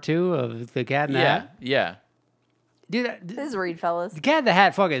 this is part 2 of the Cat in the Yeah. Hat. Yeah. Dude, This is Reed, fellas. the Cat in the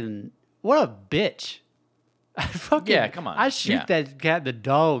Hat fucking, what a bitch. I fucking, Yeah, come on. I shoot Yeah. that cat in the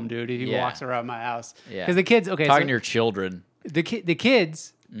dome, dude, if he Yeah. walks around my house. Yeah. Because the kids, okay, Talking so to your children. the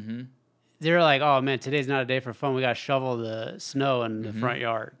kids, they're like, oh man, today's not a day for fun. We got to shovel the snow in the front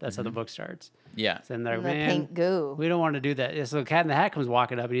yard. That's how the book starts. Yeah. So then they're And like, the man, pink goo. we don't want to do that. So the Cat in the Hat comes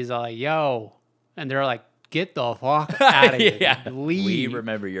walking up and he's all like, yo. And they're like, get the fuck out of here. Yeah. Leave. We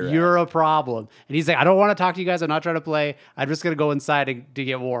remember your You're ass. a problem. And he's like, I don't want to talk to you guys. I'm not trying to play. I'm just going to go inside to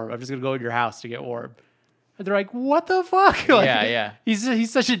get warm. I'm just going to go in your house to get warm. And they're like, what the fuck? Like, Yeah.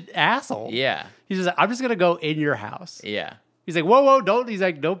 He's such an asshole. Yeah. He's just like, I'm just going to go in your house. Yeah. He's like, whoa, don't. He's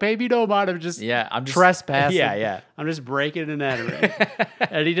like, don't pay me no mind. I'm just trespassing. Yeah. I'm just breaking and entering.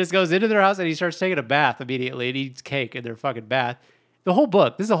 And he just goes into their house and he starts taking a bath immediately and eats cake in their fucking bath. The whole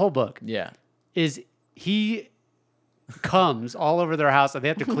book, this is the whole book, Yeah. is he comes all over their house and they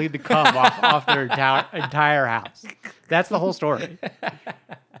have to clean the cum off their entire house. That's the whole story.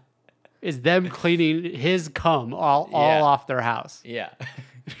 Is them cleaning his cum all off their house. Yeah.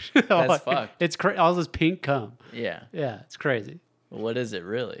 That's fucked. It's all this pink cum. Yeah. Yeah, it's crazy. What is it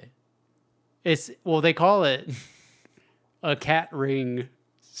really? They call it a cat ring,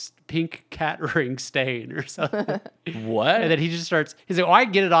 pink cat ring stain or something. What? And then he just starts. He's like, "Oh, I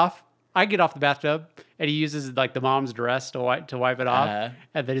can get it off. I get off the bathtub." And he uses like the mom's dress to wipe it off. Uh-huh.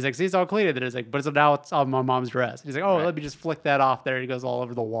 And then he's like, "See, it's all clean." And then he's like, now it's on my mom's dress. And he's like, "Oh, let me just flick that off there." And he goes all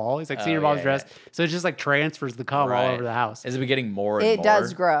over the wall. He's like, "See your mom's dress." So it just like transfers the cum all over the house. Is it getting more and It more?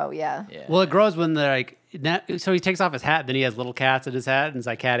 does grow, yeah. Well, it grows when they're like. So he takes off his hat. Then he has little cats in his hat, and it's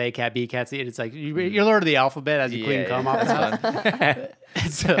like cat A, cat B, cat C. And it's like you're learning the alphabet as you clean cum off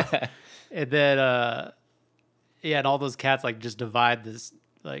his hat. And then and all those cats like just divide this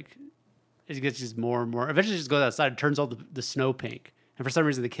like. It gets just more and more. Eventually, it just goes outside and turns all the snow pink. And for some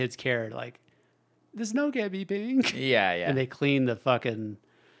reason, the kids cared. Like, the snow can't be pink. Yeah. And they clean the fucking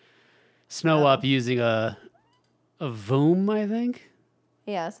snow up using a voom, I think.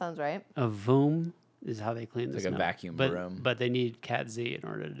 Yeah, sounds right. A voom is how they clean the Like snow. a vacuum but, broom. But they need Cat Z in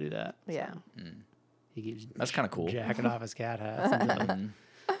order to do that. Yeah. So he keeps That's kind of cool. jacking off his cat hats.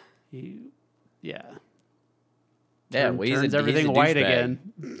 Yeah. Turns everything white again.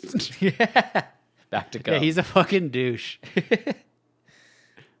 Back to go. Yeah, he's a fucking douche.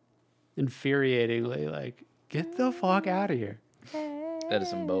 Infuriatingly, like, get the fuck out of here. That is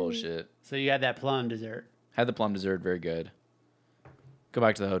some bullshit. So you had that plum dessert. Had the plum dessert, very good. Go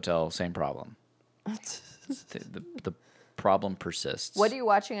back to the hotel, same problem. The problem persists. What are you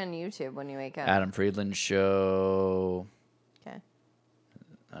watching on YouTube when you wake up? Adam Friedland show. Okay.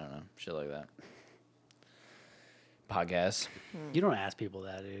 I don't know, shit like that. Podcast. You don't ask people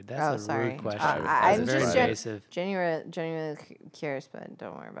that, dude. That's Oh, a sorry. rude question. I'm That's very just invasive. genuinely curious, but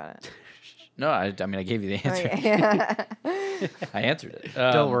don't worry about it. No, I mean I gave you the answer. Okay. I answered it.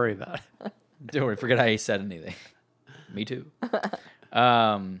 Don't worry about it. Don't worry. Forget I said anything. Me too.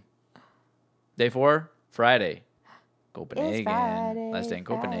 Day 4, Friday, Copenhagen. Friday, Last day in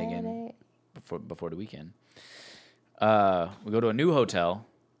Copenhagen Friday. before the weekend. We go to a new hotel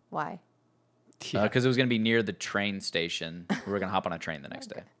Why? because it was going to be near the train station. We were going to hop on a train the next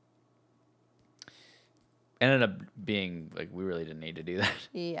day. Ended up being like we really didn't need to do that.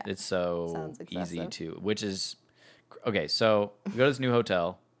 Yeah. It's so Sounds easy excessive. to, which is okay. So we go to this new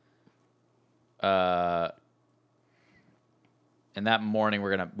hotel. And that morning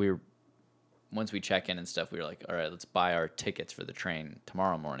once we check in and stuff, we were like, all right, let's buy our tickets for the train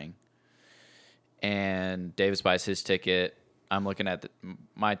tomorrow morning. And Davis buys his ticket. I'm looking at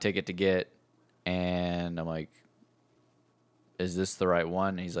my ticket to get, and I'm like, is this the right one?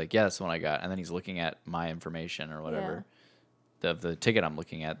 And he's like, yeah, that's the one I got. And then he's looking at my information or whatever, the ticket I'm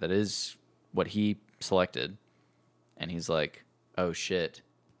looking at, that is what he selected. And he's like, oh shit,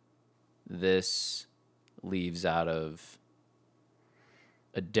 this leaves out of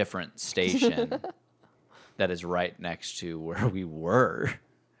a different station that is right next to where we were.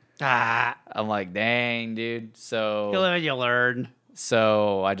 I'm like, dang, dude. So You live and you learn.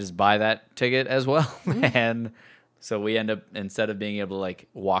 So I just buy that ticket as well. And so we end up, instead of being able to like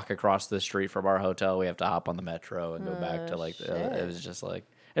walk across the street from our hotel, we have to hop on the metro and go back to like, it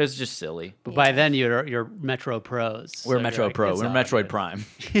was just silly. But by then you're Metro Pros. We're so Metro you're like, Pro. it's We're all Metroid good. Prime.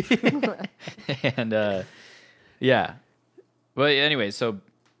 And yeah. But anyway, so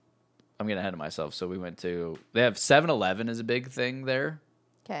I'm getting ahead of myself. So we went to, they have 7-Eleven is a big thing there.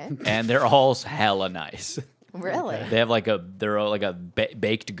 Okay. And they're all hella nice. Really? They have like a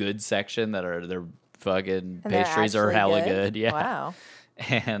baked goods section that are their fucking And they're pastries are actually hella good. Yeah. Wow.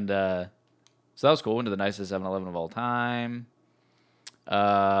 And so that was cool. Went to the nicest 7-Eleven of all time.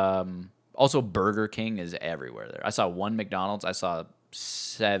 Also, Burger King is everywhere there. I saw one McDonald's. I saw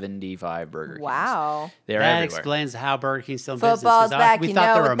 75 Burger Kings. Wow. They're That everywhere. explains how Burger King's still in business. Football's 'cause back. we You thought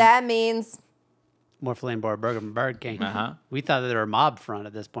know they what were- that means. more flamboyant burger from Burger King. Uh-huh. We thought that they were mob front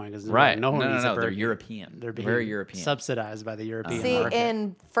at this point because Right. no one needs a They're Burger King. European. They're being very European. subsidized by the European See, market.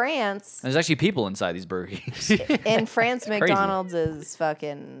 in France, There's actually people inside these Burger Kings. in France, McDonald's is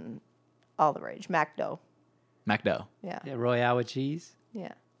fucking all the rage. McDo. McDo. Yeah. Yeah, Royale with cheese.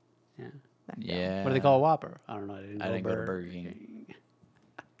 Yeah. Yeah. Yeah. What do they call a Whopper? I don't know. I I didn't go to Burger King.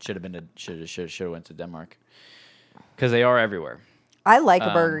 Should have been to should have went to Denmark because they are everywhere. I like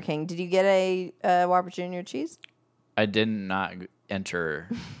a Burger King. Did you get a Whopper Junior cheese? I did not enter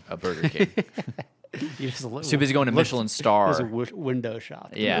a Burger King. You just Too busy going to Michelin Star. There's a window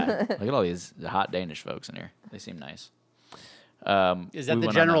shop. Yeah, look at all these hot Danish folks in here. They seem nice. Is that we the went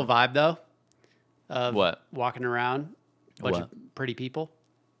on general a- vibe though? Of What? Walking around, bunch What? of pretty people.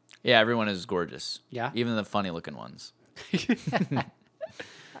 Yeah, everyone is gorgeous. Yeah? even the funny looking ones.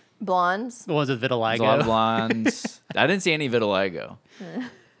 Blondes. The ones with There's a lot of vitiligo. blondes. I didn't see any vitiligo.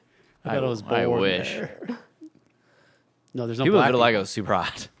 I thought it was I born wish. there. No, there's no People with black vitiligo is super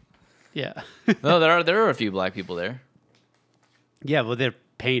hot. Yeah. No, there are a few black people there. Yeah, well, they're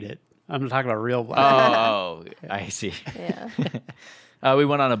painted. I'm talking about real black. Oh, I see. Yeah. We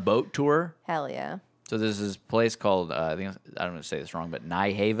went on a boat tour. Hell yeah. So there's this place called I think I don't want to say this wrong, but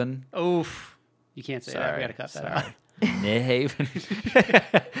Nijhaven. Oof. You can't say that. We Sorry, gotta cut that sorry. out.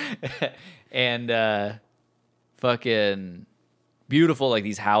 Nijhaven. And fucking beautiful, like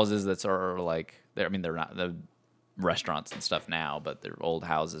these houses that are like they're not the restaurants and stuff now, but they're old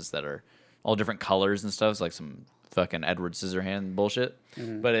houses that are all different colors and stuff. It's like some fucking Edward Scissorhand bullshit.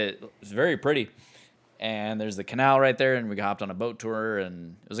 But it was very pretty. And there's the canal right there, and we hopped on a boat tour,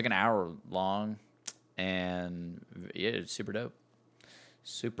 and it was like an hour long, and yeah, it's super dope.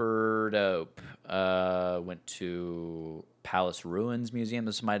 Super dope. Went to Palace Ruins Museum.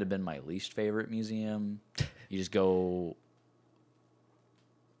 This might have been my least favorite museum. You just go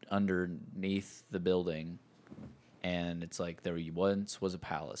underneath the building, and it's like there once was a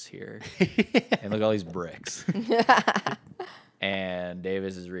palace here. And look at all these bricks. And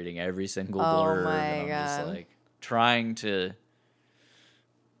Davis is reading every single Oh blurb, my and I'm just God. like trying to.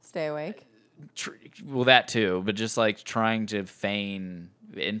 Stay awake. Well, that too, but just like trying to feign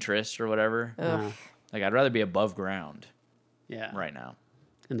interest or whatever. Ugh. Like I'd rather be above ground Yeah. right now.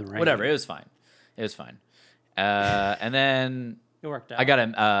 In the rain. Whatever, it was fine. It was fine. And then It worked out. I got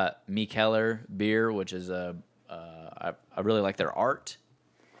a Mikkeller beer, which is I really like their art.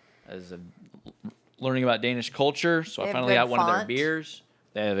 As learning about Danish culture, so They I have finally good got one of their font. beers.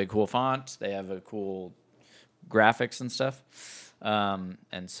 They have a cool font. They have a cool graphics and stuff.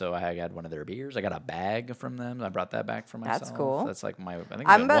 And so I had one of their beers. I got a bag from them. I brought that back for myself. That's cool. That's like I think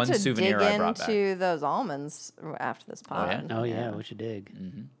I'm the about one to dig souvenir I brought back. into those almonds after this Oh, yeah? pod. Oh yeah, what you dig?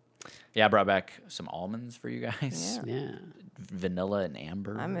 Yeah, I brought back some almonds for you guys. Yeah. Yeah. Vanilla and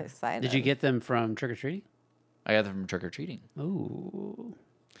amber. I'm excited. Did you get them from trick or treating? I got them from trick or treating. Ooh.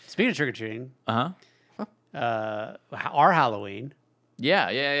 Speaking of trick or treating, Uh huh. our Halloween. Yeah.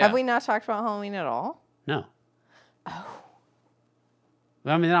 Have we not talked about Halloween at all? No. Oh.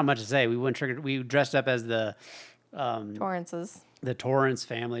 Well, I mean, not much to say. We went trick. We dressed up as the Torrance's. Torrance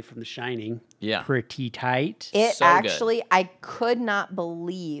family from The Shining. Yeah. Pretty tight. It So good. actually, I could not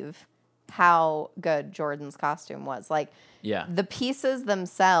believe how good Jordan's costume was. Like, Yeah. the pieces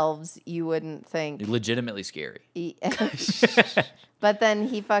themselves, you wouldn't think. Legitimately scary. But then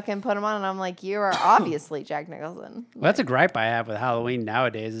he fucking put them on, and I'm like, you are obviously Jack Nicholson. Well, that's a gripe I have with Halloween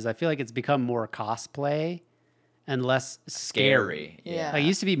nowadays. Is I feel like it's become more cosplay and less scary. Yeah. Like, it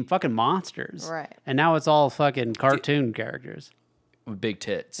used to be fucking monsters, Right. And now it's all fucking cartoon characters With big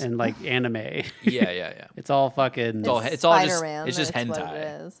tits. and like anime. yeah. It's all fucking. It's all just Spider-Man, it's just that's what hentai.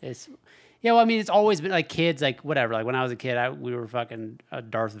 it is. It's yeah. Well, I mean, it's always been like kids, like whatever. Like when I was a kid, we were fucking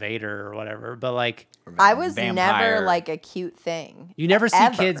Darth Vader or whatever. But like, I was Vampire. never like a cute thing. you never see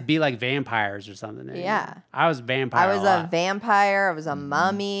Ever. kids be like vampires or something. anymore. Yeah. I was vampire. I was a a vampire. I was a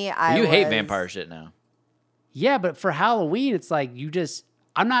mummy. You hate was- vampire shit now. Yeah, but for Halloween, it's like you just.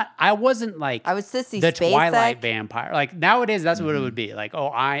 I wasn't like I was Sissy the Spacek. Twilight vampire. Like nowadays, that's what it would be. Like, oh,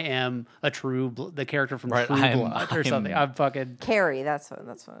 I am a the character from Right, True Blood or I'm- something. I'm fucking Carrie. That's what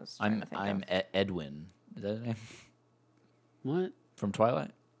I was trying to think I'm of. Edwin. Is that his name? what? From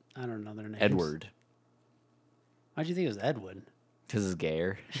Twilight? I don't know their names. Edward. Why'd you think it was Edwin? Because it's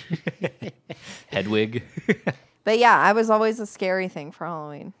gayer. Hedwig. But yeah, I was always a scary thing for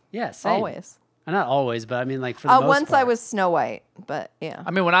Halloween. Yeah, same. Always. Not always, but I mean, like for the most Once I part. was Snow White, but yeah.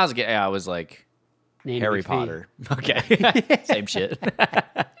 I mean, when I was a kid, I was like Nanny Harry McPhee. Potter. Okay. Same shit.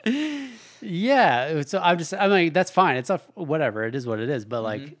 Yeah, so I'm like, that's fine. It's whatever. It is what it is. But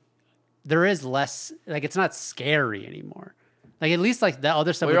like, there is less. Like, it's not scary anymore. Like at least like the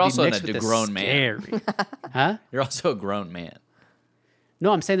other stuff Well, you're would also be mixed a with the grown man. scary. Huh? You're also a grown man.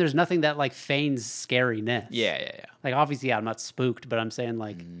 No, I'm saying there's nothing that like feigns scariness. Yeah. Like obviously, yeah, I'm not spooked, but I'm saying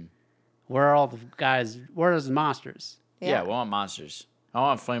like, where are all the guys? Where are those monsters? Yeah, we want monsters. I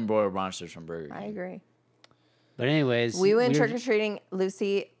want flame broiled monsters from Burger King. I agree. But anyways, We went were- trick or treating.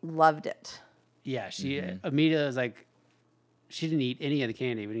 Lucy loved it. Yeah, she Amita was like, she didn't eat any of the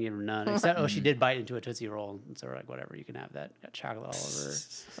candy. We didn't give her none, except she did bite into a Tootsie Roll, and so we're like, whatever, you can have that. Got chocolate all over.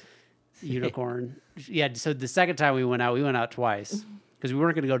 Unicorn. Yeah. So the second time we went out twice because we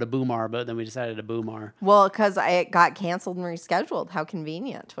weren't going to go to Boomar, but then we decided to Boomar. Well, because it got canceled and rescheduled. How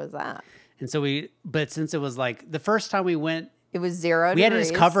convenient was that? And so but since it was like the first time we went, It was 0 we had to degrees.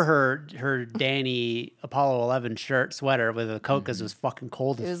 just cover her Danny Apollo 11 sweater with a coat because it was fucking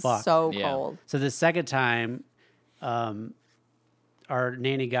cold It as was fuck. so Yeah. cold. So the second time, our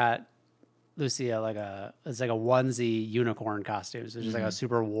nanny got Lucia it's like a onesie unicorn costume. So it's just like a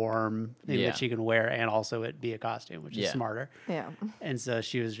super warm thing Yeah. that she can wear and also it be a costume, which is Yeah. smarter. Yeah. And so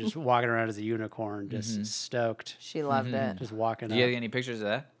she was just walking around as a unicorn, just stoked, She loved it. just walking Do you up. have any pictures of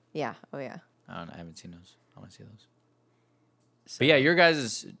that? Yeah. Oh, yeah. I don't know. I haven't seen those. I want to see those. But yeah, your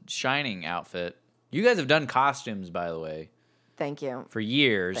guys' Shining outfit. You guys have done costumes, by the way, Thank you. for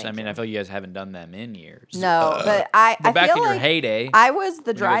years. Thank I mean, you. I feel you guys haven't done them in years. No, but I back feel in your like heyday. I was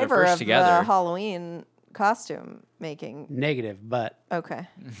the when you guys were driver first of together. the Halloween costume making. Negative, but Okay.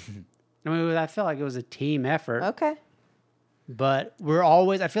 I mean, I felt like it was a team effort. Okay. But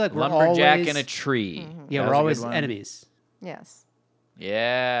I feel like we're Lumberjack always in a tree. Yeah, That we're was a always good one. enemies. Yes.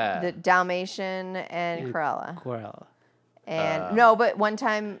 Yeah. The Dalmatian and And Cruella. Cruella. And no, but one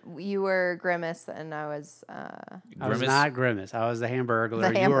time you were Grimace and I was I was Grimace? not Grimace. I was the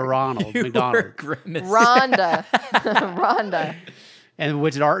Hamburglar. The You were Ronald You McDonald. were Grimace. Rhonda. Rhonda. And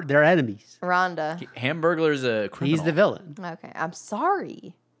which are they're enemies. Rhonda. Hamburglar's a criminal. He's the villain. Okay. I'm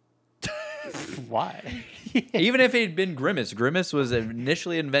sorry. Why? Even if it had been Grimace, Grimace was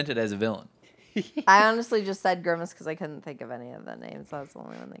initially invented as a villain. I honestly just said Grimace because I couldn't think of any of the names. That was the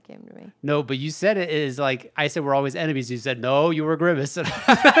only one that came to me. No, but you said it is like I said we're always enemies. You said no, you were Grimace. Which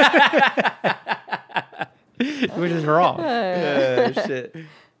is wrong. Shit.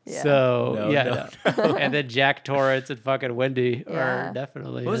 Yeah. So No, yeah. No. And then Jack Torrance and fucking Wendy Yeah. are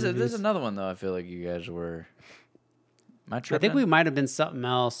definitely What was it? There's enemies. another one though. I feel like you guys were. Am I I tripping? think we might have been something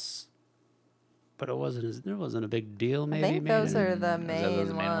else, but it wasn't a big deal. Maybe. I think maybe. those are the those main,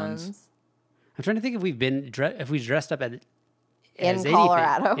 the main ones? ones. I'm trying to think if if we dressed up as In anything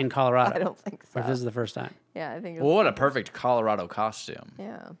Colorado. in Colorado. I don't think so. Or if this is the first time. Yeah, I think it's Well, what a perfect Colorado costume.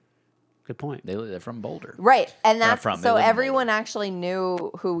 Yeah. Good point. They're from Boulder. Right. And Not that's from, they so live in everyone actually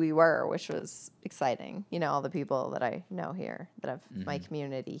knew who we were, which was exciting. You know, all the people that I know here, that have my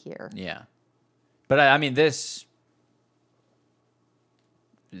community here. Yeah. But I mean, this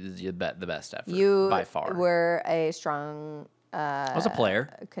is the best effort You by far. were a strong I was a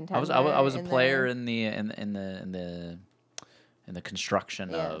player. contender. I was a in player there. in the construction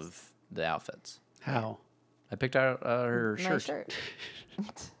Yes. of the outfits. How? I picked out her My shirt. shirt.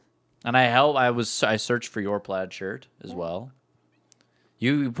 And I searched for your plaid shirt as well.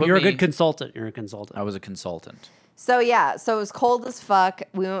 You put You're a me- good consultant. You're a consultant. I was a consultant. So yeah, so it was cold as fuck.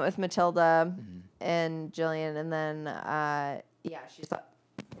 We went with Matilda Mm-hmm. and Jillian, and then she saw.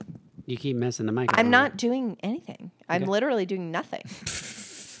 You keep messing the mic. I'm not doing anything. I'm Okay. literally doing nothing.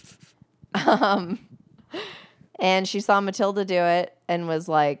 And she saw Matilda do it and was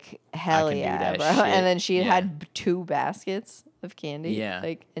like, "Hell can do yeah, that bro!" shit. And then she Yeah. had 2 baskets of candy.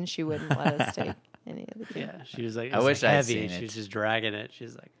 Yeah. and she wouldn't let us take any of the candy. Yeah, she was like, I it was, wish like I'd heavy. seen She it. was just dragging it.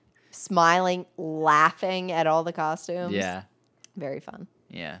 She's like, Smiling, laughing at all the costumes. Yeah. Very fun.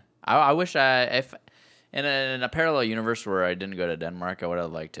 Yeah. I wish if in a parallel universe where I didn't go to Denmark, I would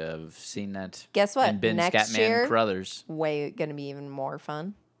have liked to have seen that. Guess what? And been Next Scatman year- Crothers. Way gonna be even more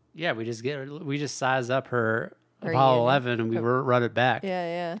fun. yeah, we just size up her Her Apollo unit. 11 and we run it back.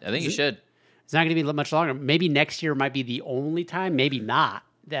 Yeah, yeah. I think you should. It's not going to be much longer. Maybe next year might be the only time, maybe not,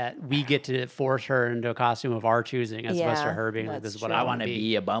 that we get to force her into a costume of our choosing as opposed to Yeah, her being like, that's this is what true. I I want want to to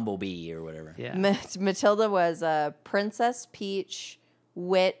be a bumblebee or whatever. Yeah. Matilda was a princess, peach,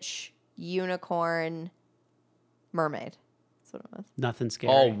 witch, unicorn, mermaid. That's what it was. Nothing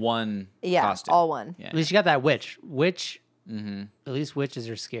scary. All one Yeah, costume. all one. Yeah. At least you got that witch. Mm-hmm. At least witches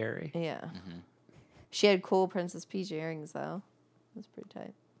are scary. Yeah. She had cool Princess Peach earrings, though. It was pretty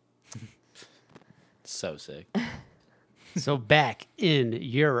tight. So sick. So back in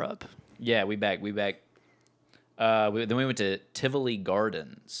Europe. Yeah, we back. Then we went to Tivoli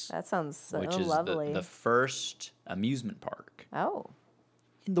Gardens, That sounds so which is lovely. the first amusement park Oh.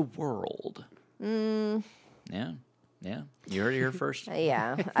 in the world. Yeah. Yeah, you heard it here first.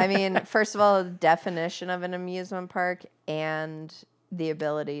 Yeah. I mean, first of all, the definition of an amusement park and the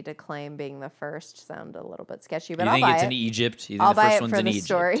ability to claim being the first sound a little bit sketchy, but You I'll think buy it's it. in Egypt? You think I'll the buy first it one's for in the Egypt?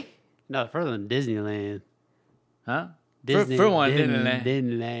 story. No, further than Disneyland. Huh? Disney, for one,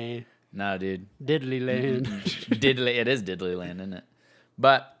 Disneyland. No, dude. Diddlyland. Diddley. It is Diddlyland, isn't it?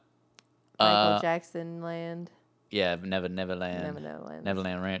 But Michael Jackson Land. yeah, Neverland. Neverland.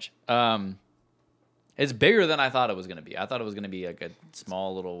 Neverland Ranch. It's bigger than I thought it was gonna be. I thought it was gonna be like a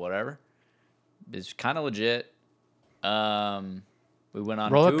small little whatever. It's kind of legit. We went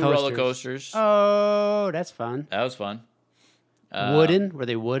on Roller two coasters. roller coasters. Oh, that's fun. That was fun. Wooden? Were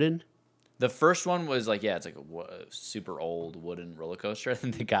they wooden? The first one was like, yeah, it's like a super old wooden roller coaster.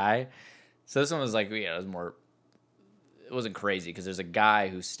 And the guy, so this one was like, yeah, it was more, it wasn't crazy because there's a guy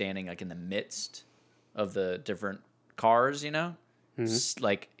who's standing like in the midst of the different cars, you know?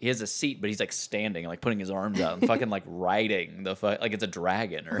 Like he has a seat, but he's like standing, like putting his arms out and fucking like riding like it's a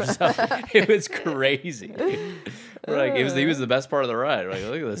dragon or something. It was crazy. We're like, he was the best part of the ride. We're like,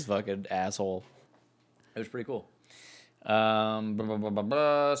 look at this fucking asshole. It was pretty cool.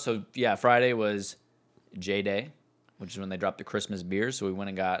 So yeah, Friday was J Day, which is when they dropped the Christmas beers. So we went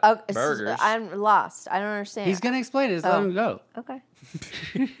and got burgers. I'm lost. I don't understand. He's going to explain it. Just let him go. Okay.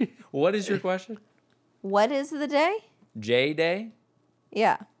 What is your question? What is the day? J Day.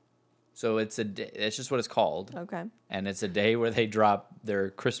 Yeah. So it's a day, it's just what it's called. Okay. And it's a day where they drop their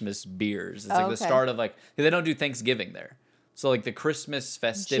Christmas beers. It's like the Okay. start of like they don't do Thanksgiving there. So like the Christmas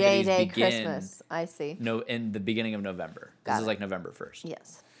festivities J-Day begin Christmas. I see. in the beginning of November. Got This is it. like November 1st.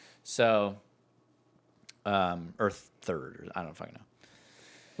 Yes. So or 3rd, I don't fucking know.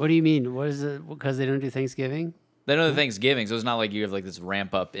 What do you mean? What is it? Because they don't do Thanksgiving? They don't do Thanksgiving, so it's not like you have like this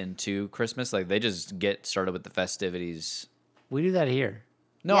ramp up into Christmas. Like they just get started with the festivities. We do that here.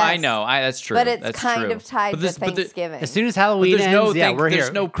 No, Yes. I know. That's true. But it's That's kind true. of tied But to this- but the- Thanksgiving. As soon as Halloween there's ends, no yeah, we're there's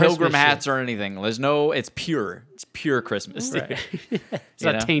here. no Christmas pilgrim hats shit. or anything. There's no. It's pure. It's pure Christmas. Dude. It's You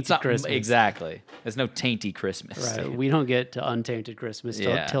not know? tainted It's Christmas. Exactly. There's no tainty Christmas. Right. dude. We don't get to untainted Christmas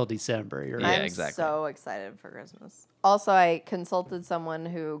Yeah. till December. You're Yeah, right. I'm exactly. so excited for Christmas. Also, I consulted someone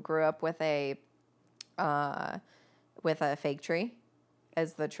who grew up with a fake tree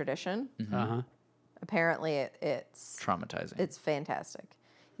as the tradition. Uh-huh. Apparently, it's Traumatizing. it's fantastic.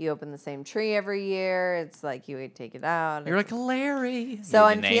 You open the same tree every year. It's like you would take it out. You're like Larry. So You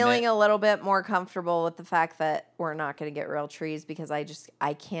I'm name feeling it. a little bit more comfortable with the fact that we're not going to get real trees because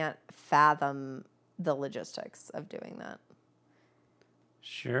I can't fathom the logistics of doing that.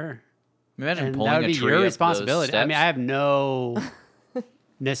 Sure. Imagine And pulling that would a be tree your up those responsibility. I mean, I steps. have no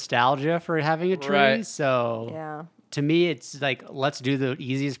nostalgia for having a tree. Right. So Yeah. to me, it's like, let's do the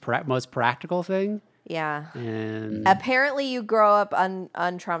easiest, most practical thing. Yeah. And Apparently, you grow up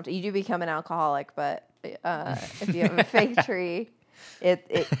untraumatized. You do become an alcoholic, but if you have a fake tree,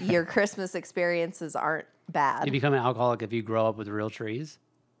 your Christmas experiences aren't bad you become an alcoholic if you grow up with real trees.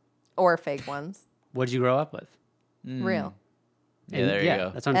 or fake ones. What did you grow up with? Real. Yeah, And there you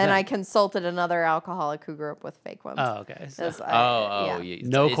go. That's what I'm And I saying. consulted another alcoholic who grew up with fake ones. Oh, okay. So, It's, Oh, yeah. yeah.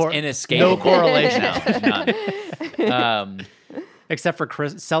 No It's no inescapable. correlation. No, none. Except for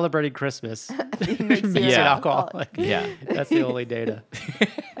celebrating Christmas. Makes you Makes you Yeah. an alcoholic. Yeah. That's the only data.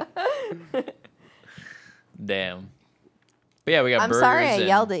 Damn. But yeah, we got I'm burgers. sorry I and-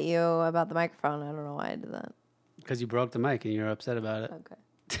 yelled at you about the microphone. I don't know why I did that. Because you broke the mic and you're upset about it. Okay.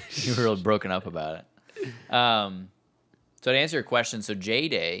 You were real broken up about it. So to answer your question, so J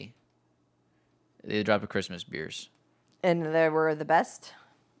Day, they dropped a Christmas beers. And they were the best.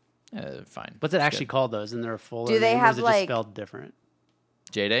 Fine. What's it It's actually good. called, though? Isn't there a full Do they name, or have, is it like- just spelled different?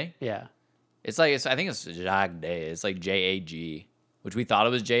 J Day? Yeah. It's like I think it's Jag Day. It's like JAG, which we thought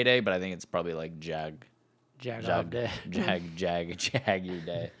it was J Day, but I think it's probably like Jag. Jagoff Day. Jag your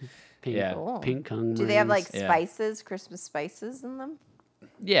day. Pink, Yeah. Cool. pink kung Do they have like Yeah. spices, Christmas spices in them?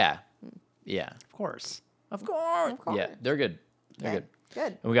 Yeah. Yeah. Of course. Of course. course. Yeah, they're good. They're Okay. good.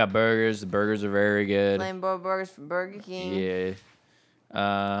 Good. And we got burgers. The burgers are very good. Flambeau burgers from Burger King.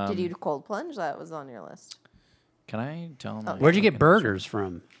 Yeah. Did you do cold plunge? That was on your list. Can I tell them? Where'd you get burgers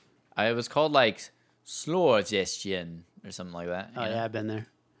from? It was called like Slorgestion or something like that. Oh, you know? yeah, I've been there.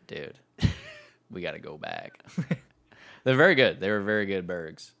 Dude, we got to go back. They're very good. They were very good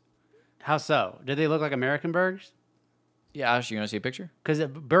burgers. How so? Did they look like American burgers? Yeah, Ash, you want to see a picture? Because a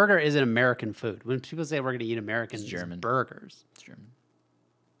burger is an American food. When people say we're going to eat American, It's German. burgers. It's German.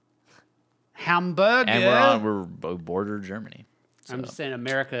 Hamburger. And we're border Germany. I'm So, just saying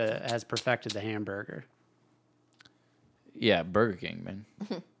America has perfected the hamburger. yeah, Burger King, man.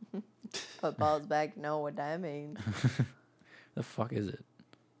 Football's back. Know what that means. The fuck is it?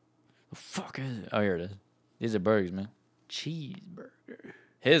 The fuck is it? Oh, here it is. These are burgers, man. Cheeseburger.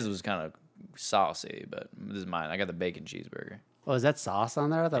 His was kind of saucy, but this is mine. I got the bacon cheeseburger. Oh, is that sauce on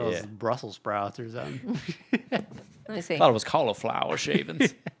there? I thought it Yeah. was Brussels sprouts or something. Let me see. I thought it was cauliflower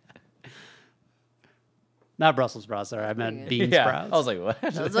shavings. Not Brussels sprouts, sorry. I meant bean yeah. sprouts. I was like, what?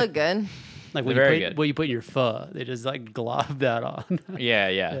 Those look good. like they're very you good. what you put in your pho. They just like glob that on.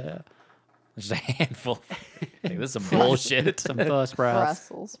 yeah. Just a handful. Like, this is some bullshit. Some pho sprouts.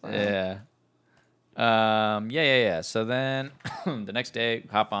 Brussels sprouts. Yeah. Yeah. So then the next day,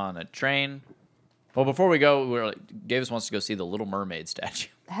 hop on a train. Well, before we go, Davis wants to go see the Little Mermaid statue.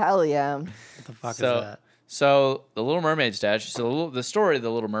 Hell yeah. What the fuck So, is that? so the Little Mermaid statue. So the story of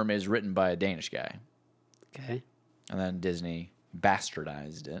the Little Mermaid is written by a Danish guy, Okay. and then Disney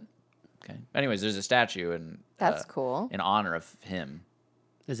bastardized it. Okay. Anyways, there's a statue That's cool. in honor of him.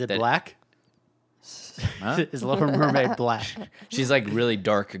 Is it That- black? Huh? Is Little Mermaid black? She's like really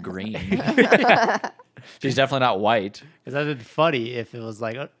dark green. She's definitely not white. Because that'd been funny if it was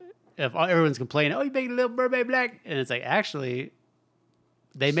like, if everyone's complaining, oh, you made Little Mermaid black. And it's like, actually,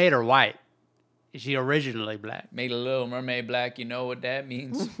 they made her white. She originally black. Made a Little Mermaid black. You know what that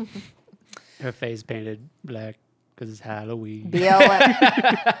means? Her face painted black because it's Halloween.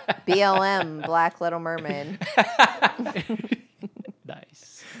 BLM, Black Little Mermaid.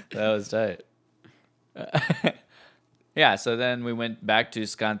 Nice. That was tight. Yeah, so then we went back to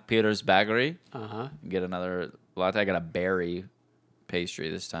St. Peter's Bakery. Uh-huh. Get another latte. I got a berry pastry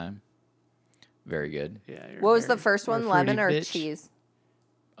this time. Very good. Yeah. What was the first one? Lemon or bitch. cheese?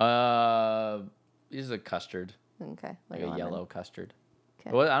 This is a custard, Okay. like a lemon. yellow custard.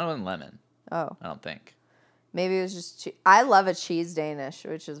 Okay. Well, I don't want lemon. Oh, I don't think. maybe it was just I love a cheese Danish,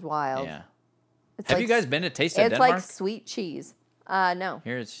 which is wild. Yeah. It's Have like you guys been to Taste of It's Denmark? like sweet cheese. No.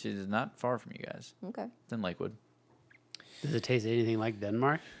 Here, she's not far from you guys. Okay. It's in Lakewood. Does it taste anything like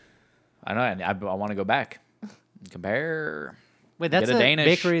Denmark? I know. I want to go back. Compare. Wait, that's Get a a Danish.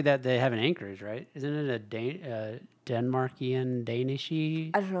 bakery that they have in Anchorage, right? Isn't it a Denmarkian Danishy?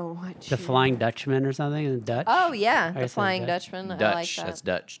 I don't know what The cheese. Flying Dutchman or something in Dutch? Oh yeah, I the said Flying Dutch. Dutchman. I like Dutch. that. That's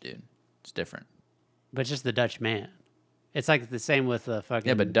Dutch, dude. It's different. But just the Dutch man. It's like the same with the fucking.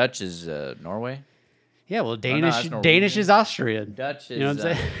 Yeah, but Dutch is Norway. Yeah, well, no, Danish. that's Norwegian. Danish is Austrian. Dutch is. You know what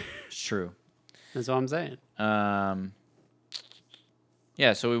I'm saying? It's true. That's what I'm saying.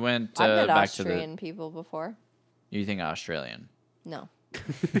 Yeah, so we went I've met back to Austrian people before. You think Australian? No,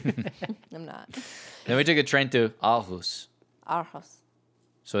 I'm not. Then we took a train to Aarhus. Aarhus.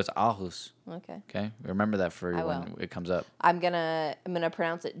 So it's Aarhus. Okay. Okay, remember that for I when will. it comes up. I'm gonna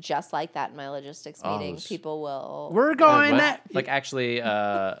pronounce it just like that in my logistics meeting. Aarhus. People will. We're going What? that. Like actually,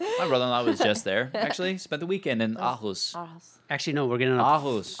 my brother-in-law was just there. Actually, spent the weekend in Aarhus. Aarhus. Actually, no, we're getting on a.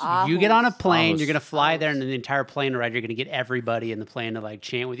 Aarhus. You get on a Aarhus. plane, Aarhus. you're going to fly there, and then the entire plane ride, you're going to get everybody in the plane to like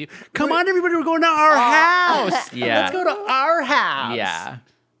chant with you. Come on, everybody, we're going to our house. Yeah. Let's go to our house. Yeah,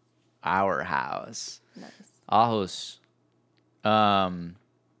 our house. Nice. Aarhus.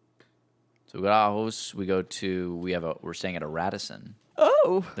 So we go to Aarhus. We're staying at a Radisson.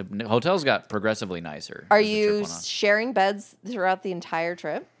 Oh. The hotel's got progressively nicer. Are as the trip you went on. sharing beds throughout the entire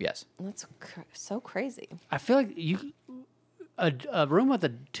trip? Yes. That's so crazy. I feel like a room with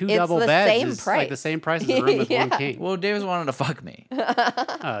two It's double the beds same is like the price. same price as a room with Yeah. one king. Well, Davis wanted to fuck me.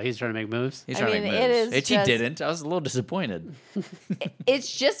 Oh, he's trying to make moves. He's I trying to mean, make it moves. is Itchy just- didn't. I was a little disappointed.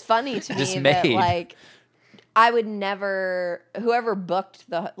 It's just funny to me that Dismayed. like I would never. Whoever booked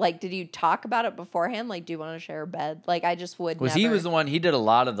did you talk about it beforehand? Like, do you want to share a bed? Like, I just would. Was never. he was the one? He did a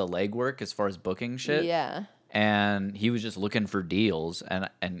lot of the legwork as far as booking shit. Yeah. And he was just looking for deals, and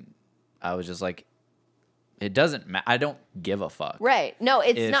I was just like, it doesn't matter. I don't give a fuck. Right. No,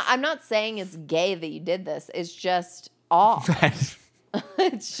 it's If- not. I'm not saying it's gay that you did this. It's just odd.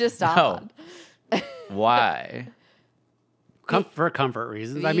 It's just odd. Why? For comfort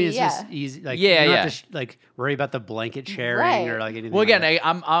reasons. I mean, it's just Yeah. easy. Like, Yeah, you don't yeah. have to like worry about the blanket sharing Right. or like anything. Well, again, like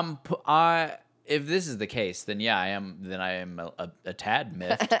that. I if this is the case, then yeah, I am a tad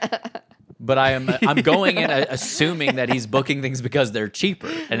miffed. But I'm going in assuming that he's booking things because they're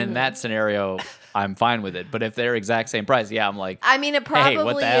cheaper, and in that scenario, I'm fine with it. But if they're exact same price, yeah, I'm like, I mean, it Hey, what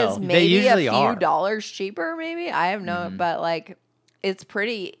probably the hell? is They maybe a usually few are. dollars cheaper. Maybe I have no, Mm-hmm. but like, it's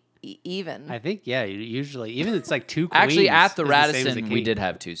pretty even. I think usually even it's like two. actually, queens at the is same as a Radisson, we king. did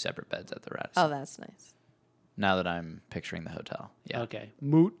have 2 separate beds at the Radisson. Oh, that's nice. Now that I'm picturing the hotel, yeah. Okay,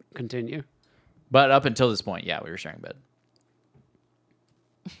 moot. Continue. But up until this point, yeah, we were sharing bed.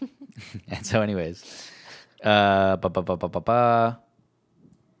 And so, anyways, then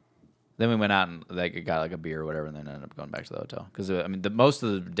we went out and like got like a beer or whatever, and then ended up going back to the hotel because I mean, the most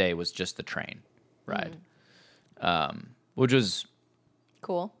of the day was just the train ride, which was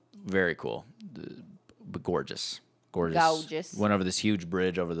Cool. very cool. but gorgeous. Gorgeous. Went over this huge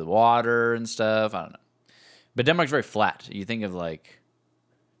bridge over the water and stuff. I don't know. But Denmark's very flat. You think of like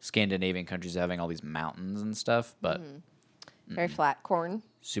Scandinavian countries having all these mountains and stuff, but Very flat corn.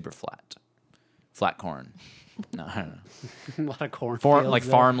 super flat. Flat corn. No, I don't know. A lot of corn. Like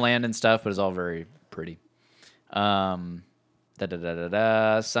farmland and stuff, but it's all very pretty.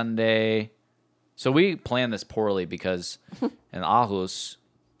 Sunday. So we planned this poorly because in Aarhus,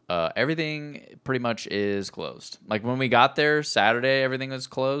 everything pretty much is closed. Like when we got there, Saturday everything was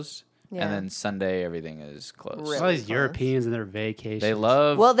closed, Yeah. and then Sunday everything is closed. Really? All these close. Europeans and their vacations. They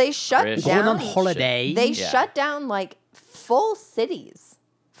love. Well, they shut British down. going on shit. holiday. They Yeah. shut down like full cities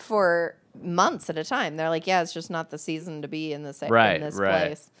for months at a time. They're like, yeah, it's just not the season to be in this Right, in this right.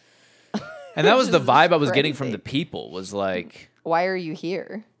 place. And that was the Which is vibe I was getting from crazy. the people. Was like, Why are you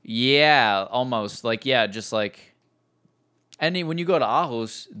here? yeah, almost like just like. And when you go to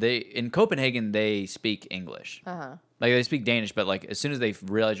Aarhus, in Copenhagen they speak English. Uh-huh. Like they speak Danish, but like as soon as they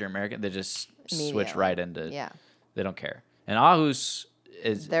realize you're American, they just switch Immediately. right into. Yeah. They don't care. And Aarhus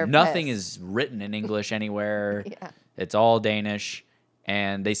is They're nothing pissed. is written in English anywhere. Yeah. It's all Danish,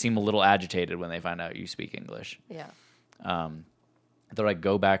 and they seem a little agitated when they find out you speak English. Yeah. They're like,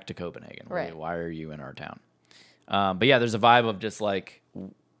 "Go back to Copenhagen. Right. Why are you in our town?" But yeah, there's a vibe of just like,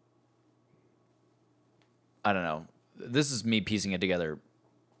 I don't know. This is me piecing it together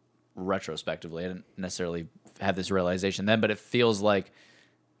retrospectively. I didn't necessarily have this realization then, but it feels like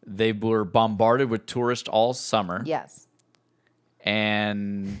they were bombarded with tourists all summer. Yes.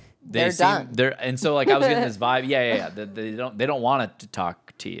 And They're done. And so like I was getting this vibe. Yeah. They don't want to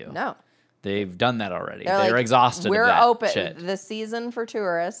talk to you. No. They've done that already. They're They're like, exhausted. We're of that open. Shit. The season for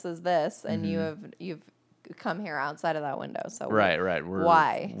tourists is this, and Mm-hmm. you've come here outside of that window. So Right. We're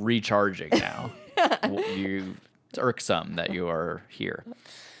Why? recharging now. It's irksome that you are here.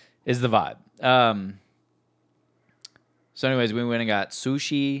 Is the vibe. So anyways, we went and got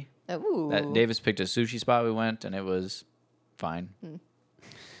sushi. Ooh. Davis picked a sushi spot. We went and it was fine.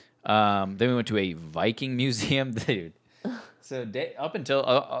 Hmm. Then we went to a Viking museum, dude. So up until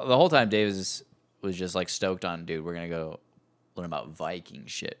the whole time, Davis was just like stoked on, dude, we're gonna go learn about Viking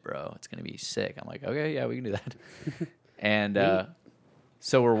shit, bro. It's gonna be sick. I'm like, okay, yeah, we can do that. And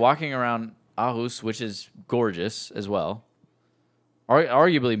so we're walking around Aarhus, which is gorgeous as well.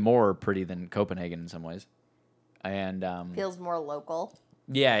 Arguably more pretty than Copenhagen in some ways. And Feels more local.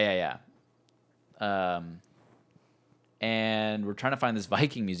 yeah. And we're trying to find this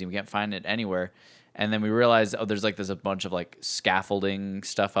Viking museum. We can't find it anywhere. And then we realized, there's a bunch of like scaffolding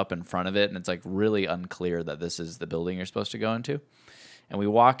stuff up in front of it, and it's like really unclear that this is the building you're supposed to go into. And we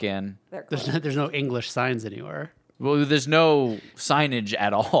walk in. They're close. There's no English signs anywhere. Well, there's no signage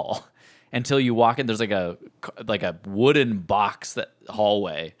at all until you walk in. There's like a wooden box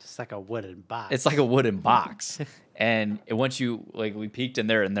hallway. It's like a wooden box. It's like a wooden box. And once we peeked in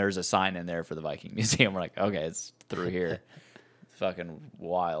there, and there's a sign in there for the Viking Museum. We're like, okay, it's through here. Fucking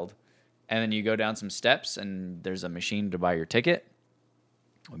wild. And then you go down some steps, and there's a machine to buy your ticket.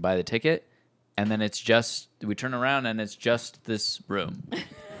 We buy the ticket, and then we turn around, and it's just this room.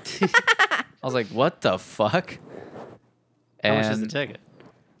 I was like, what the fuck? How much is the ticket?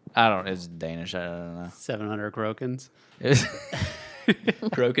 I don't. It's Danish. I don't know. 700 krokens. It was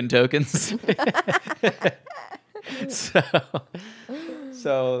Croaking tokens.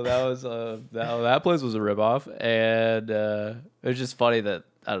 So that was that place was a ripoff, and it was just funny that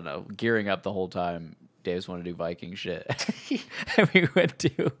I don't know, gearing up the whole time. Davis wanted to do Viking shit, and we went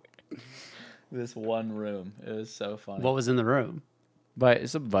to this one room. It was so funny. What was in the room? But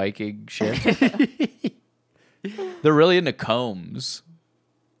some Viking shit. They're really into combs.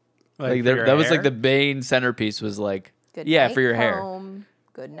 Like for your that was like hair? the main centerpiece was like Good yeah night for your hair. comb,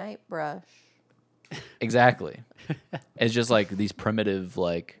 good night brush. Exactly. It's just like these primitive,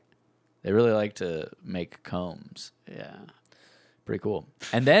 like, they really like to make combs. Yeah. Pretty cool.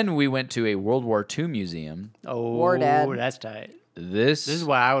 And then we went to a World War II museum. Oh, War Dad. that's tight. This This is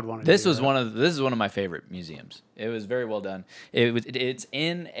what I would want to do. this is one of my favorite museums. It was very well done. It's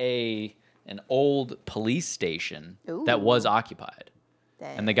in an old police station that was Ooh. occupied.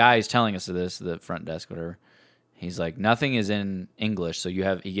 Dang. And the guy is telling us this, the front desk, whatever. He's like, nothing is in English, so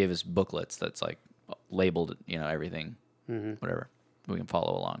he gave us booklets that's like labeled, everything, whatever. We can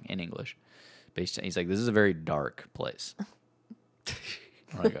follow along in English. He's like, this is a very dark place.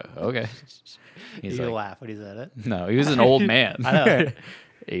 I go, okay. He's You like, laugh when he said it. no, he was an old man. I know.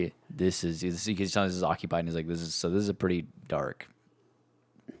 He's telling us this is occupied, and he's like, this is a pretty dark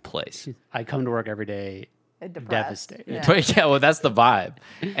place. I come to work every day Depressed. devastated. Yeah. But yeah, well, that's the vibe.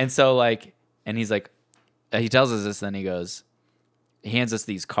 And so and he's like, he tells us this, then he hands us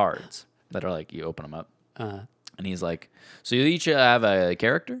these cards. that are like you open them up, Uh, and he's like, "So you each have a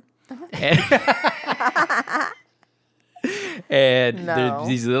character." And, and No. there's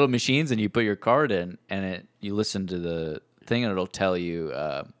these little machines, and you put your card in, and you listen to the thing, and it'll tell you,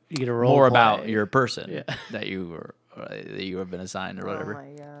 you get a role more play. about your person Yeah. that you have been assigned or whatever. Oh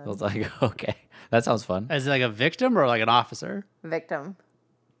my god. I was like, okay, that sounds fun. Is it like a victim or like an officer? Victim.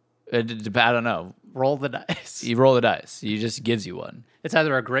 I don't know. Roll the dice. You roll the dice. He just gives you one. It's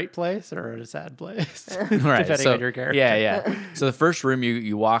either a great place or a sad place, Right. depending so, on your character. Yeah. So the first room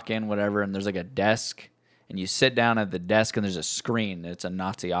you walk in, whatever, and there's like a desk, and you sit down at the desk, and there's a screen. It's a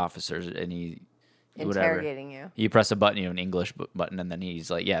Nazi officer, and he whatever. Interrogating you. You press a button, you have an English button, and then he's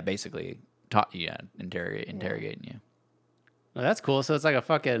like, basically interrogating you. Well, that's cool. So it's like a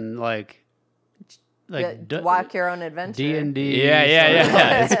fucking like Walk your own adventure. D&D.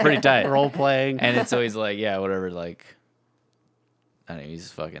 Yeah. It's pretty tight. Role playing. And it's always like, whatever, like, I don't know,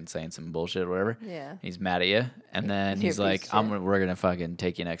 he's fucking saying some bullshit or whatever. Yeah. He's mad at you. And then You're he's a like, piece of shit. we're going to fucking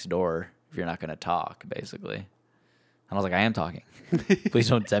take you next door if you're not going to talk, basically. And I was like, I am talking. Please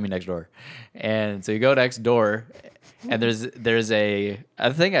don't send me next door. And so you go next door, and there's I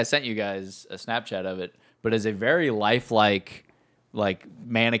think I sent you guys a Snapchat of it, but it's a very lifelike, like,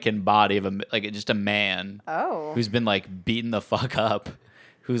 mannequin body of just a man Oh. who's been like beaten the fuck up,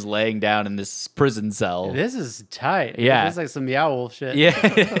 who's laying down in this prison cell. This is tight. Yeah. This is like some Meow Wolf shit. Yeah,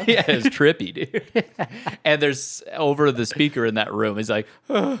 it's trippy, dude. And there's over the speaker in that room. He's like,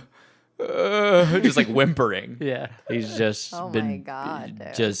 just like whimpering. Yeah. He's just Oh my been God,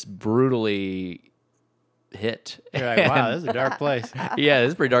 dude. just brutally hit. You're like, wow, this is a dark place. Yeah, this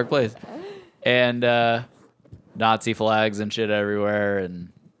is a pretty dark place. And Nazi flags and shit everywhere. And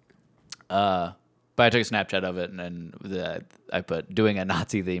but I took a Snapchat of it, and then I put doing a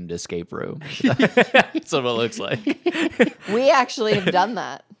Nazi themed escape room. That's what it looks like. We actually have done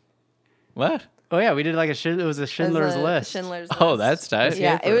that. What? Oh yeah, we did like it was a Schindler's List. Schindler's List. Oh, that's tight.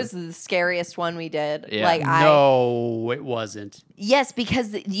 Yeah, Escape it room. was the scariest one we did. Yeah. Like No, it wasn't. yes,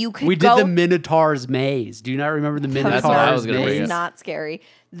 because you could We go. did the Minotaur's Maze. Do you not remember the That's what I was Minotaur's gonna It bring Maze? was not scary.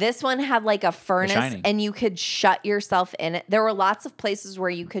 This one had like a furnace, Shining. and you could shut yourself in it. There were lots of places where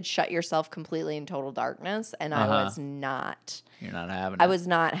you could shut yourself completely in total darkness, and I was not. You're not having it. I was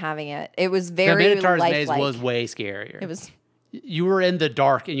not having it. It was The very Minotaur's Maze lifelike. was way scarier. It was. You were in the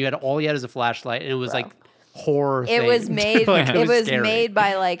dark, and you had all you had is a flashlight, and it was like horror. It was themed. made. Like, it was scary. made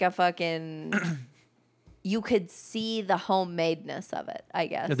by like a fucking. You could see the homemadeness of it, I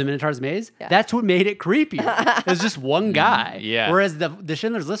guess. The Minotaur's Maze. Yeah. That's what made it creepy. It was just one guy. Yeah. Whereas the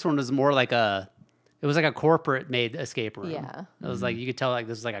Schindler's List one was more like it was like a corporate made escape room. Yeah. It was like you could tell like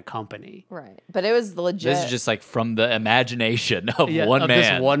this was like a company. Right, but it was legit. This is just like from the imagination of Yeah, one of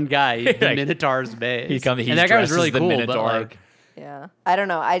man. this one guy, the Like, Minotaur's Maze. he's and that guy was dressed really as the cool, Minotaur. but like Yeah. I don't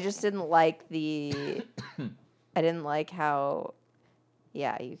know. I just didn't like the. I didn't like how.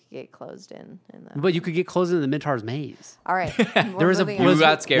 Yeah, you could get closed in that. but you could get closed into the Minotaur's Maze. All right. There was You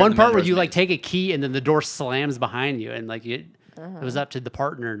got scared one in the part where Minotaur's you like Maze. take a key and then the door slams behind you and like it was up to the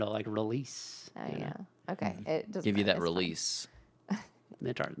partner to like release. Oh, yeah. Okay. It doesn't Give you that matter, it's fine. release.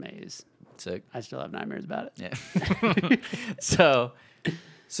 Minotaur's Maze. Sick. I still have nightmares about it. Yeah. so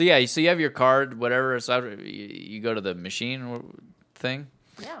yeah. So you have your card, whatever. So you go to the machine thing.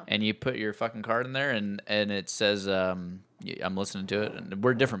 Yeah. And you put your fucking card in there, and it says, I'm listening to it, and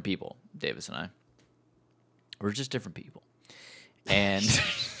we're different people, Davis and I. We're just different people. And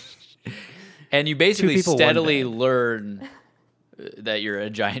and you basically people, one steadily bag. learn that you're a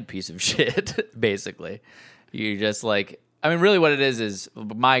giant piece of shit, basically. You just like, I mean, really what it is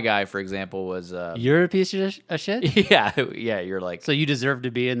my guy, for example, was... You're a piece of shit? yeah, you're like... So you deserve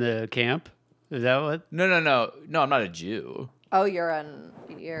to be in the camp? Is that what? No, I'm not a Jew. Oh, you're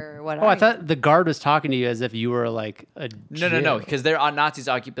what? Oh, I thought the guard was talking to you as if you were like a No, Jew. because they're on Nazis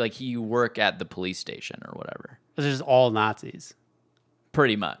occupy, like you work at the police station or whatever. This is all Nazis.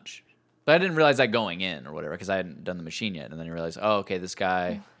 Pretty much. But I didn't realize that going in or whatever because I hadn't done the machine yet. And then you realize, oh, okay, this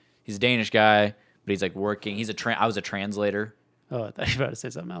guy, he's a Danish guy, but he's like working. I was a translator. Oh, I thought you were about to say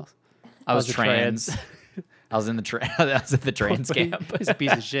something else. I was a trans. I was in the I was at the trans camp. He's a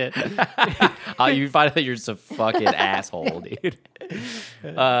piece of shit. You find out that you're just a fucking asshole, dude.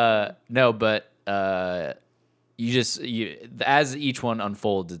 No, but as each one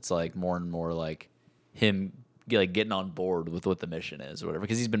unfolds, it's like more and more like him like getting on board with what the mission is or whatever,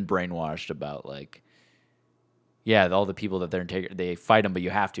 because he's been brainwashed about like, yeah, all the people that they fight him, but you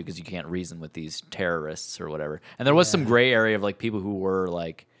have to because you can't reason with these terrorists or whatever. And there was some gray area of like people who were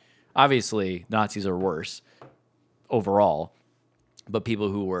like, obviously Nazis are worse overall, but people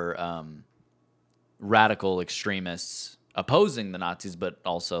who were radical extremists opposing the Nazis, but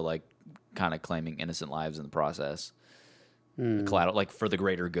also like kind of claiming innocent lives in the process. Collateral, like for the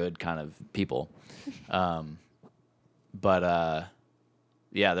greater good kind of people. But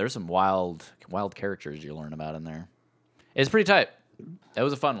yeah, there's some wild characters you learn about in there. It's pretty tight. That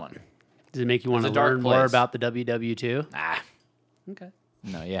was a fun one. Does it make you want to It's a dark learn more place. about the WW2? Okay.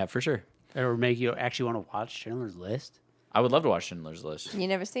 No, yeah, for sure. Or make you actually want to watch Schindler's List? I would love to watch Schindler's List. You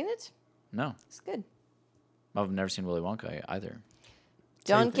never seen it? No, It's good. I've never seen Willy Wonka either.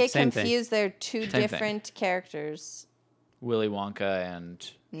 Don't get Same thing. confused. They're two Same thing. different characters. Willy Wonka and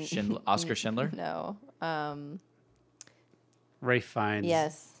Oscar Schindler. No. Ray Fiennes.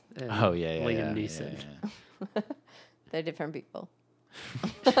 Yes. and Oh yeah, Liam Neeson. yeah. They're different people.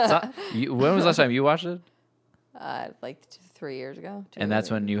 When was the last time you watched it? Like 3 years ago. And that's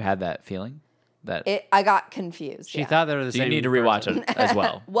when you had that feeling that I got confused. She yeah. thought they were the so same. you need to rewatch person. it as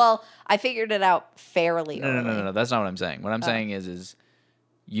well. Well, I figured it out fairly early. No. That's not what I'm saying. What I'm saying is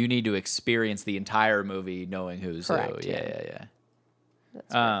you need to experience the entire movie knowing who's Correct, who. yeah. Yeah.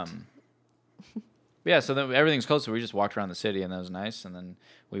 That's correct. Yeah, so then everything's close. So we just walked around the city, and that was nice. And then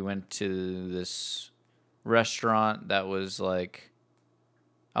we went to this restaurant that was like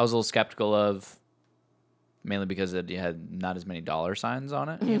I was a little skeptical of, mainly because it had not as many dollar signs on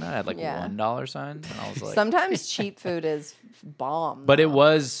it. You know, it had like Yeah. $1 sign, and I was like, Sometimes cheap food is bomb. but it though.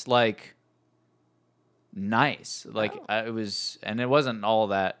 was like nice. Like Oh. it was, and it wasn't all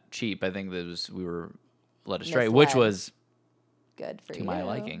that cheap. I think that we were led astray, which Misled. was, good for to you. my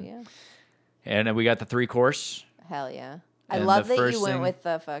liking. Yeah. and then we got the 3-course. Hell yeah. I And love the that you first went thing- with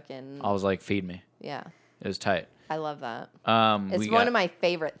the fucking. I was like, feed me. Yeah. It was tight. I love that. We It's one of my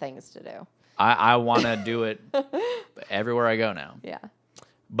favorite things to do. I want to do it everywhere I go now. Yeah.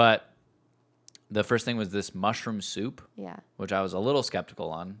 But the first thing was this mushroom soup, Yeah. which I was a little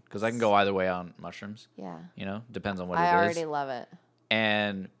skeptical on because I can go either way on mushrooms. Yeah. You know, depends on what I it is. already love it.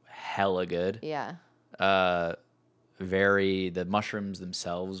 And hella good. Yeah. The mushrooms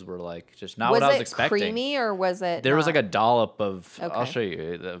themselves were like just not was what I was it expecting. creamy or was it? There was like not? a dollop of, I'll Okay. show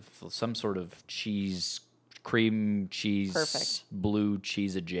you, some sort of cream cheese, Perfect. blue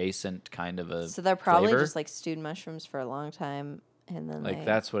cheese adjacent kind of a So they're probably flavor. just like stewed mushrooms for a long time, and then Like they,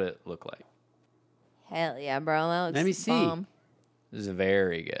 that's what it looked like. hell yeah, bro. That looks Let me see. bomb. This is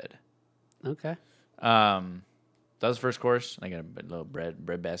very good. Okay. That was the first course. I got a little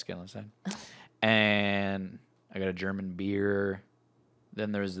bread basket on the side. And I got a German beer.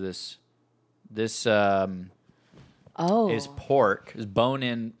 Then there's this Oh. is pork. Is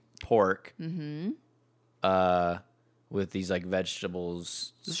bone-in pork. With these like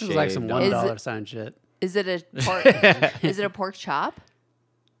vegetables. This is like some shaved on- $1 sign shit. Is it a pork? Is it a pork chop?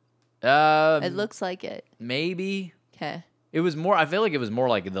 It looks like it. Maybe. Okay. It was more. I feel like it was more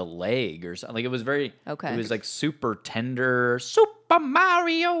like the leg or something. Like it was very. Okay. It was like super tender, Super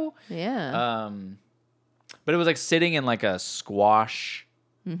Mario. Yeah. But it was like sitting in like a squash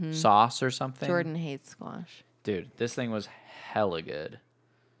sauce or something. Jordan hates squash. Dude, this thing was hella good.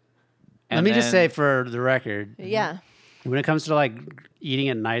 Let me just say for the record, Yeah. when it comes to like eating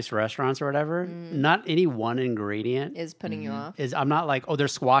at nice restaurants or whatever, not any one ingredient Is putting you off. is. I'm not like, oh, they're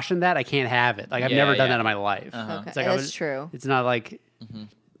squashing that. I can't have it. Like I've Yeah, never done yeah. that in my life. Okay. It's like That's true. It's not like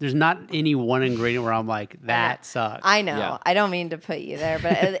there's not any one ingredient where I'm like that sucks. I know. Yeah. I don't mean to put you there,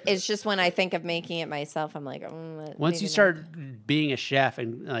 but it's just when I think of making it myself, I'm like, Once maybe you not. start being a chef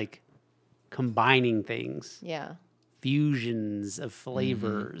and like combining things, Yeah. fusions of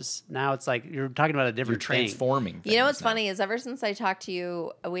flavors, now it's like you're talking about a you're different thing. transforming. You know things what's now. funny is ever since I talked to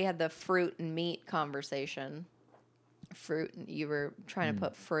you, we had the fruit and meat conversation. Fruit, you were trying to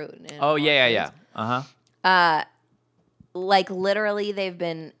put fruit in. Oh more yeah. foods. Like literally, they've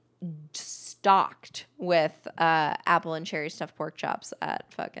been stocked with apple and cherry stuffed pork chops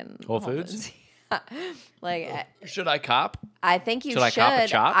at fucking Whole Foods? Like, Should I cop? I think you Should I cop a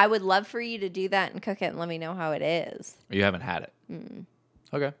chop? I would love for you to do that and cook it and let me know how it is. You haven't had it.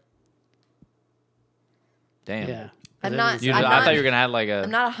 Okay. Damn. Yeah. I'm not. I I'm not thought you were gonna have like a.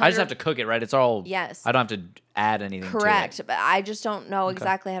 I'm not I just 100 have to cook it, right? It's all. Yes. I don't have to add anything. correct, To it. but I just don't know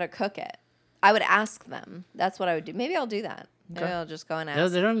exactly how to cook it. I would ask them. That's what I would do. Maybe I'll do that. Maybe I'll just go and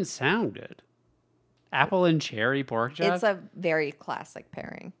ask. They don't even sound good. Apple and cherry pork chop. It's a very classic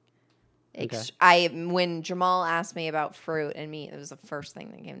pairing. Okay. When Jamal asked me about fruit and meat, it was the first thing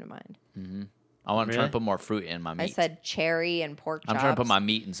that came to mind. I want to try Really? to put more fruit in my meat. I said cherry and pork chops. I'm trying to put my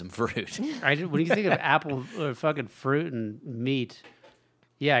meat in some fruit. When you think of apple or fucking fruit and meat,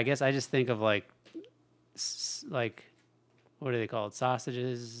 yeah, I guess I just think of like what do they call it?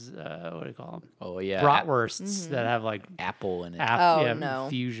 Sausages. What do you call them? Oh yeah, Bratwursts that have like apple in it, Oh, no.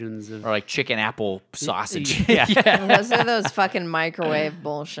 fusions of. or like chicken apple sausage. Yeah. Those are those fucking microwave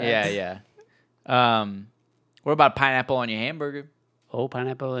bullshit. yeah. What about pineapple on your hamburger? Oh,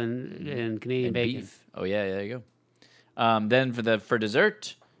 pineapple and Canadian And bacon. beef. Oh yeah, there you go. Then for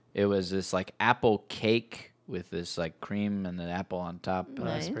dessert, it was this like apple cake with this like cream and an apple on top.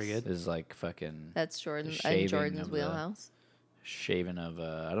 Nice. That's pretty good. This is like fucking That's shaving Jordan's of the- wheelhouse. shaving of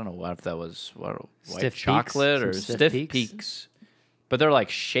I don't know what if that was white Stiff chocolate peaks? or Some stiff stiff peaks. But they're like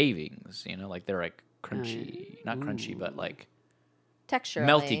shavings, you know, like they're like crunchy, not crunchy, but like Texture.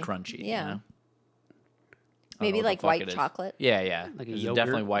 melty crunchy. Yeah. You know? I don't know Maybe what the like fuck white it is. chocolate. Yeah. Like a It's yogurt?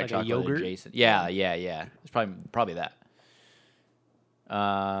 definitely white Like a chocolate yogurt? adjacent. Yeah. It's probably that.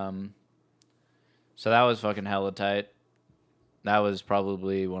 So that was fucking hella tight. That was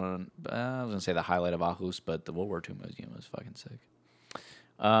probably one of, I was gonna say the highlight of Aarhus, but the World War II Museum was fucking sick.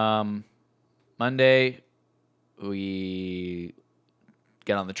 Monday, we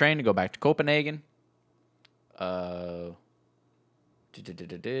get on the train to go back to Copenhagen.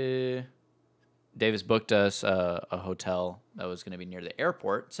 Davis booked us a hotel that was going to be near the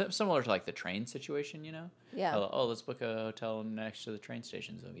airport, similar to like the train situation, you know? Yeah. Oh, let's book a hotel next to the train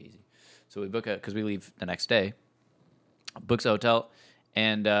station, so it'll be easy. So we book because we leave the next day. Books a hotel,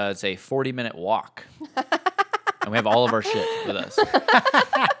 and it's a 40-minute walk. And we have all of our shit with us.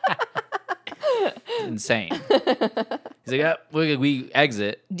 It's insane. He's like, yeah, we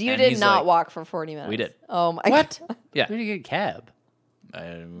exit. You and did he's not like, walk for 40 minutes. We did. Oh my god. Yeah, We need to get a cab.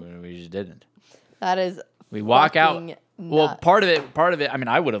 we just didn't. That is We walk out. fucking Well, nuts. part of it. I mean,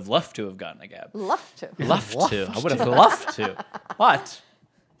 I would have loved to have gotten a cab. Love to. Loved to. I would have loved to. What?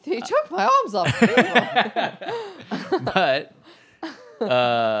 He took my arms off.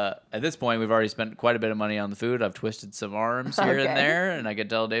 But at this point, we've already spent quite a bit of money on the food. I've twisted some arms here Okay. and there, and I could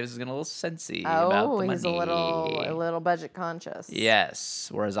tell Davis is getting a little sensy about Oh, the money. he's a little budget conscious. Yes,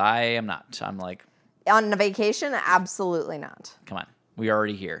 whereas I am not. I'm like, On a vacation, absolutely not. come on, we're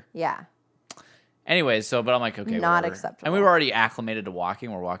already here. Yeah. Anyways, but I'm like, okay, Not whatever. acceptable. And we were already acclimated to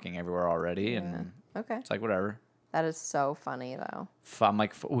walking. We're walking everywhere already, and Okay. it's like whatever. That is so funny though. I'm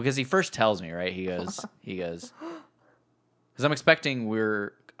like, because he first tells me, right? He goes, because I'm expecting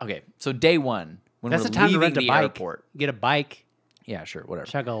okay. So day one, when That's we're the time to leaving rent a the bike. airport. Get a bike. Yeah, sure, whatever.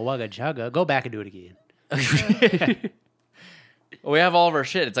 Chugga wugga chugga. Go back and do it again. We have all of our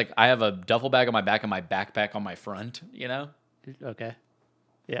shit. It's like I have a duffel bag on my back and my backpack on my front, you know? Okay. I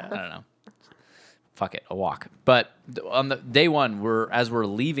Yeah. don't know. Fuck it, a walk. But on the day one, as we're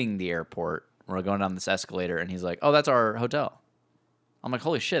leaving the airport, we're going down this escalator, and he's like, "Oh, that's our hotel." I'm like,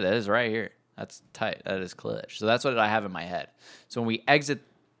 "Holy shit, that is right here. That's tight. That is clutch." So that's what I have in my head. So when we exit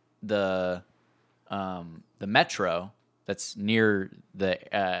the metro that's near the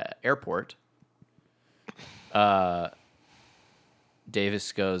airport,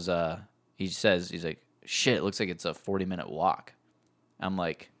 Davis goes, he's like, "Shit, it looks like it's a 40-minute walk." I'm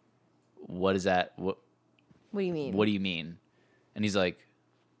like, "What is that? What What do you mean? do you mean?" And he's like,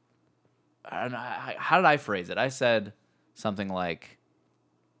 I don't know, how did I phrase it? I said something like,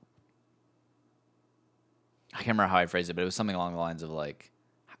 I can't remember how I phrased it, but it was something along the lines of like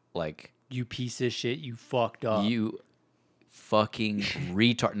You piece of shit. You fucked up. you fucking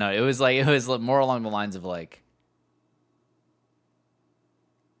retard. No, it was more along the lines of like,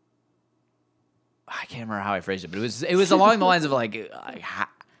 I can't remember how I phrased it, but it was along the lines of like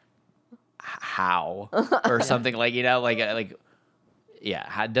how or something like, you know, like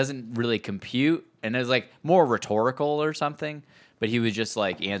yeah, it doesn't really compute, and it was like more rhetorical or something. But he was just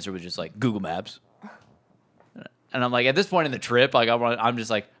like, the answer was just like Google Maps, and I'm like, at this point in the trip, like I'm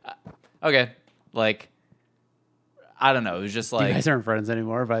just like, okay, like I don't know, it was just You like, guys aren't friends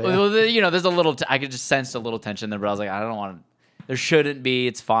anymore, by the way. well, you know, there's a little. I could just sense a little tension there, but I was like, I don't want to. There shouldn't be.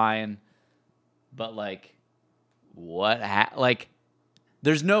 It's fine. But like, what? Like,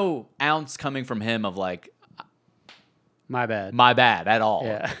 there's no ounce coming from him of like, My bad. my bad at all.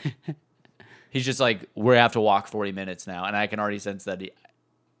 Yeah. He's just like, we have to walk 40 minutes now, and I can already sense that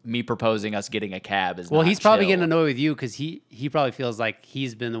me proposing us getting a cab is. Well, not he's probably chill. getting annoyed with you because he probably feels like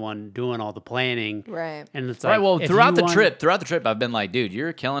he's been the one doing all the planning. Right. And it's Right. like, Well, if throughout you the want- trip, I've been like, dude,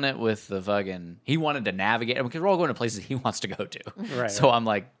 you're killing it with the fucking. He wanted to navigate because we're all going to places he wants to go to. Right, So right. I'm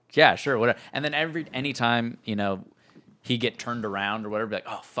like, yeah, sure, whatever. And then anytime, you know, he get turned around or whatever, be like,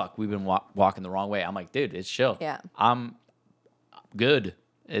 oh fuck, we've been walking the wrong way. I'm like, dude, it's chill. Yeah. I'm good.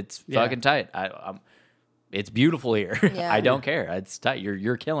 It's Yeah. fucking tight. It's beautiful here. Yeah. I don't care. It's tight.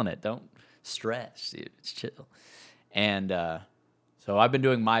 You're killing it. Don't stress, dude. It's chill. And so I've been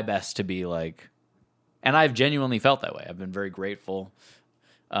doing my best to be like, And I've genuinely felt that way. I've been very grateful.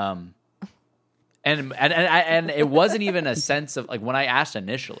 And it wasn't even a sense of like when I asked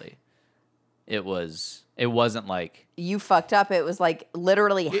initially, it wasn't like You fucked up. It was like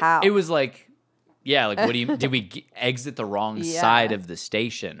literally how. it was like, yeah, like what do you did we exit the wrong side of the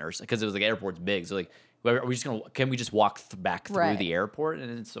station or because it was like airport's big, so like are we just can we just walk back through the airport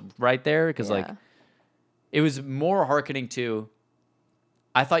and it's right there because like it was more hearkening to.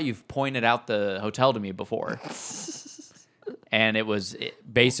 I thought you've pointed out the hotel to me before, and it was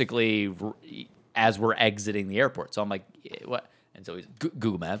basically as we're exiting the airport. So I'm like, what? And so he's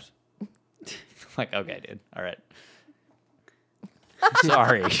Google Maps. I'm like, okay, dude, all right.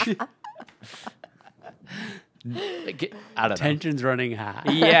 Sorry. I don't know. Tension's running high.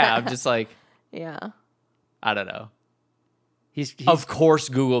 Yeah, I'm just like, Yeah. I don't know. He's Of course,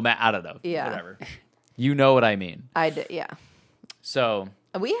 Google Maps. I don't know. Yeah. Whatever. You know what I mean. I did. Yeah. So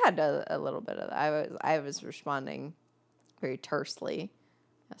We had a little bit of that. I was responding very tersely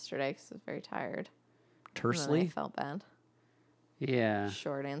yesterday because I was very tired. I tersely. felt bad. yeah.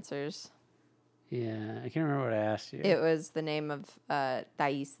 Short answers. Yeah. I can't remember what I asked you. It was the name of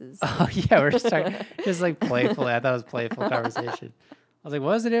Thais's. Oh yeah, we're just talking, just like playfully. I thought it was playful conversation. I was like, "What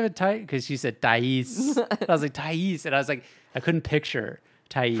was the name of Thais?" Because she said Thais. I was like Thais, and I was like, I couldn't picture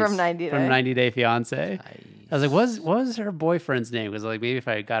Thais From 90 Day. 90 Day Fiance. I was like, what was her boyfriend's name? Because like maybe if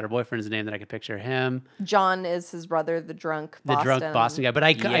I got her boyfriend's name, then I could picture him, John is his brother, the drunk Boston guy. But I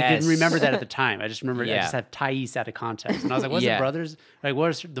Yes. didn't remember that at the time. I just remember I Yeah. just have Thais out of context, and I was like, "What's Yeah. the brother's? Like,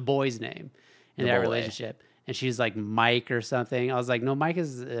 what's the boy's name in The that boy. relationship?" And she's like Mike or something. I was like, "No, Mike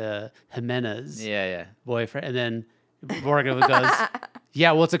is Jimenez." Yeah. Boyfriend, and then Morgan goes,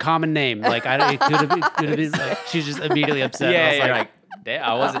 "Yeah, well, it's a common name. Like, it could have been." Like, she's just immediately upset. Yeah. I was You're like, like, damn,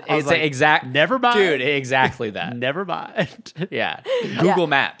 I wasn't. I was It's like, exact. never mind, Dude, exactly that. never mind. Yeah. Google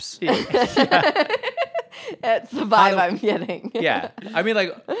Maps. That's the vibe I'm getting. Yeah. I mean,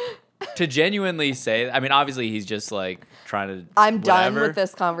 like, to genuinely say, I mean, obviously he's just like trying to. I'm done whatever. with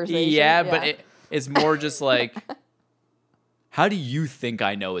this conversation. Yeah, but it's more just like, how do you think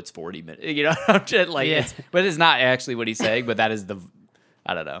I know it's 40 minutes? You know, I'm just like, Yeah. but it's not actually what he's saying, but that is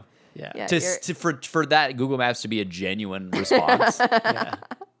I don't know. Yeah. Yeah. For that Google Maps to be a genuine response, Yeah.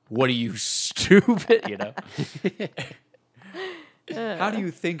 what are you stupid? You know. How do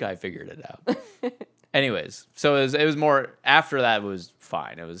you think I figured it out? Anyways, so it was more after that was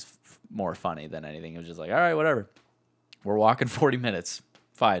fine. It was more funny than anything. It was just like, all right, whatever. We're walking 40 minutes.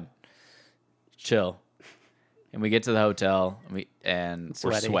 Fine. Chill. And we get to the hotel and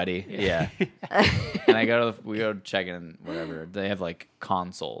we're sweaty. Yeah. And we go check in whatever. They have like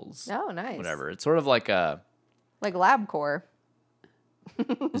consoles. Oh, nice. Whatever. It's sort of like Like LabCorp.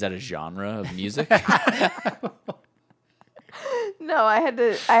 is that a genre of music? No, I had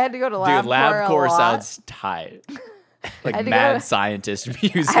to go to LabCorp. Dude, LabCorp a lot. sounds tight. Like had to mad go- scientist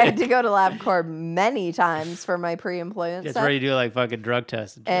music. I had to go to LabCorp many times for my pre-employment It's stuff where you do like fucking drug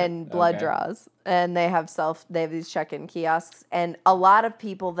tests and shit. and blood Okay. draws. And they have these check-in kiosks. And a lot of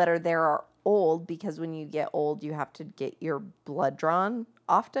people that are there are old because when you get old, you have to get your blood drawn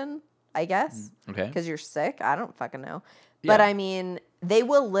often, I guess. Okay. Because you're sick. I don't fucking know. But Yeah. I mean, they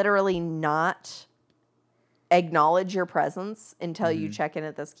will literally not acknowledge your presence until you check in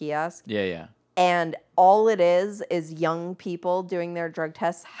at this kiosk. Yeah. And all it is young people doing their drug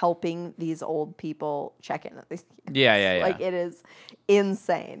tests helping these old people check in at these kiosks. Yeah. Like, it is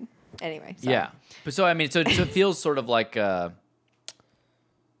insane. Anyway. Sorry. Yeah. But so, I mean, so it feels sort of like, I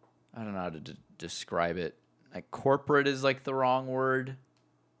don't know how to describe it. Like corporate is like the wrong word.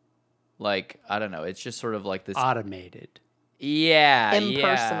 Like, I don't know. It's just sort of like this. Automated. Yeah.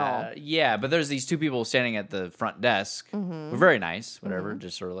 Impersonal. Yeah. But there's these two people standing at the front desk. Were very nice, whatever.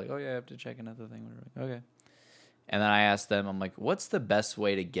 Just sort of like, oh, yeah, I have to check in at the thing. Whatever. Okay. And then I asked them, I'm like, what's the best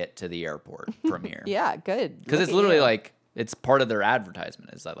way to get to the airport from here? Yeah, good. Because Look it's at literally you. like, it's part of their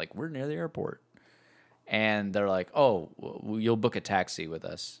advertisement is that like, we're near the airport. And they're like, oh, you'll book a taxi with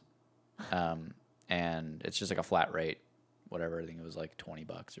us. And it's just like a flat rate, whatever. I think it was like $20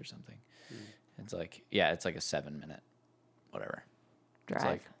 or something. It's like, yeah, it's like a 7-minute, whatever. drive. It's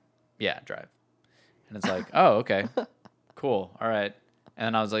like, yeah, drive. And it's like, oh, okay, cool, all right. And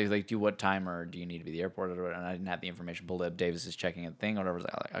then I was like, do what time or do you need to be at the airport? And I didn't have the information pulled up. Davis is checking a thing or whatever. I was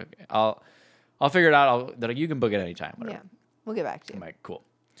like, okay, I'll figure it out. They're like, you can book it anytime, whatever. Yeah. We'll get back to you. I'm like, cool.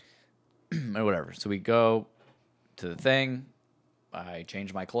 Or whatever. So we go to the thing. I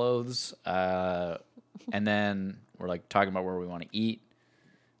change my clothes. And then we're like talking about where we want to eat.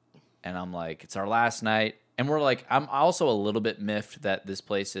 And I'm like, it's our last night. And we're like, I'm also a little bit miffed that this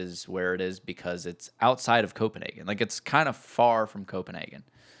place is where it is because it's outside of Copenhagen. Like, it's kind of far from Copenhagen.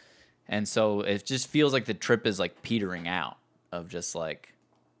 And so it just feels like the trip is like petering out of just like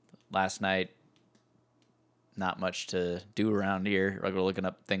last night, not much to do around here. Like we're looking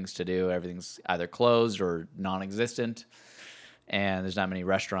up things to do. Everything's either closed or non-existent. And there's not many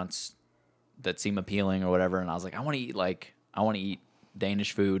restaurants that seem appealing or whatever. And I was like, I want to eat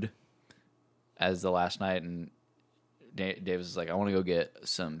Danish food as the last night. And Davis was like, I want to go get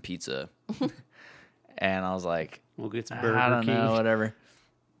some pizza. And I was like, We'll get some I Burger don't King. know, whatever.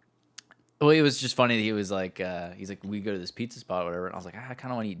 Well, it was just funny that he was like, we go to this pizza spot, or whatever. And I was like, I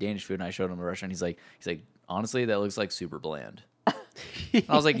kind of want to eat Danish food. And I showed him the restaurant. He's like, honestly, that looks like super bland. I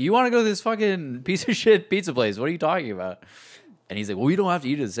was like, you want to go to this fucking piece of shit pizza place? What are you talking about? And he's like, well, we don't have to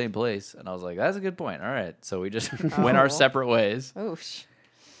eat at the same place. And I was like, that's a good point. All right. So we just went our separate ways. Oosh.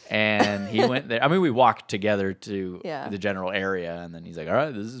 And he went there. I mean, we walked together to Yeah. the general area. And then he's like, all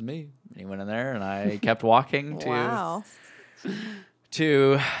right, this is me. And he went in there, and I kept walking Wow.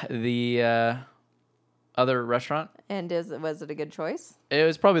 to the other restaurant. And was it a good choice? It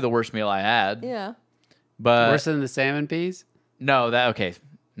was probably the worst meal I had. Yeah. But Worse than the salmon peas? no, okay.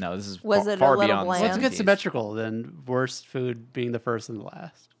 No, this is Was it a far little beyond. bland? Let's salmon get peas. symmetrical than worst food being the first and the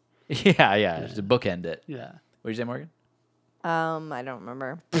last. Yeah. Just to bookend it. Yeah. What did you say, Morgan? I don't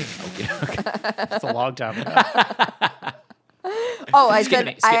remember. That's a long time ago. Oh, I Skip said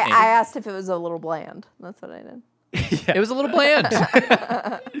me, skip me. I asked if it was a little bland. That's what I did. It was a little bland.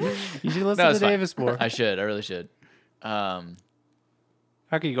 You should listen No, to it's fine. Davis more. I really should. How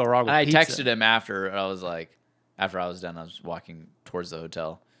can you go wrong with I pizza? texted him after I was done, I was walking towards the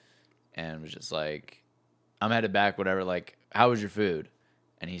hotel and was just like, I'm headed back, whatever, like, how was your food?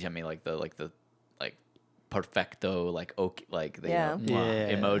 And he sent me like the perfecto, like, okay, like the Yeah.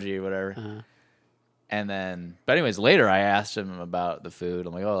 Yeah. emoji or whatever. Uh-huh. And then, but anyways, later I asked him about the food.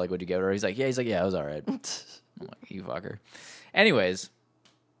 I'm like, oh, like, what'd you get her? He's like, yeah, it was all right. I'm like, you fucker. Anyways,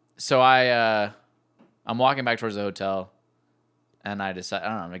 so I'm walking back towards the hotel, and I decide,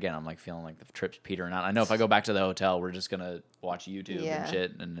 I don't know, again, I'm like feeling like the trip's petering out. I know if I go back to the hotel, we're just gonna watch YouTube Yeah. and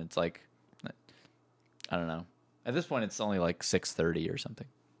shit, and it's like, I don't know. At this point, it's only like 6:30 or something.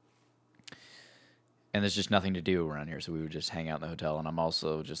 And there's just nothing to do around here, so we would just hang out in the hotel. And I'm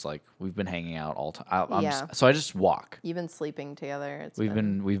also just like, we've been hanging out all time. Yeah. So I just walk. You've been sleeping together. We've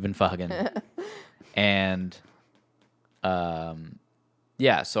been fucking, and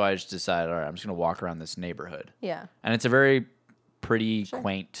yeah. So I just decided, all right, I'm just gonna walk around this neighborhood, Yeah. and it's a very pretty, Sure.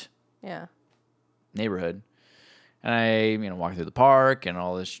 quaint Yeah. neighborhood. And I, walk through the park and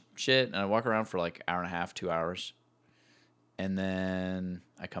all this shit, and I walk around for like hour and a half, 2 hours, and then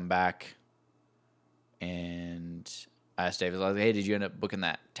I come back. And I asked David, I was like, hey, did you end up booking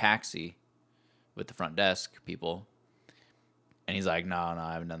that taxi with the front desk people? And he's like, no,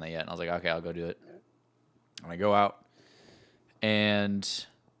 I haven't done that yet. And I was like, okay, I'll go do it. And I go out, and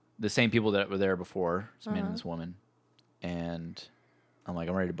the same people that were there before, this man and this woman, and I'm like,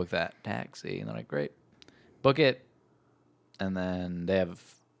 I'm ready to book that taxi. And they're like, great, book it. And then they have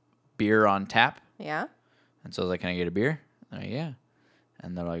beer on tap. Yeah. And so I was like, can I get a beer? And I'm like, yeah.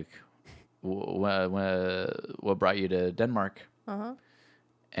 And they're like, what brought you to Denmark? Uh-huh.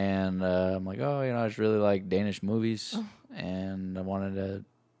 And I'm like, oh, I just really like Danish movies, and I wanted to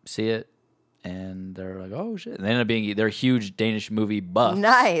see it. And they're like, oh shit! And they ended up they're huge Danish movie buffs.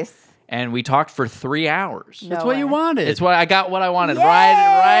 Nice. And we talked for 3 hours. No That's what you way. wanted. It's what I got. What I wanted. Yay!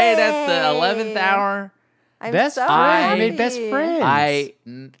 Right at the 11th hour. I'm best so friend. happy. I made best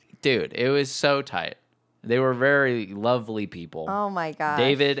friends. Dude, it was so tight. They were very lovely people. Oh my god.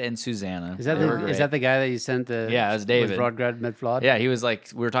 David and Susanna. Is that They were is great. that the guy that you sent the? Yeah, it was David. Rodgrad Medflod. Yeah, he was like,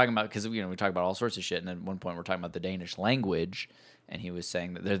 we were talking about, because we talk about all sorts of shit, and at one point we're talking about the Danish language, and he was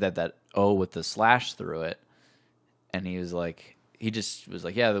saying that there's that O with the slash through it, and he was like,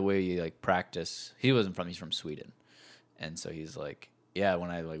 yeah, the way you like practice. He's from Sweden, and so he's like, yeah,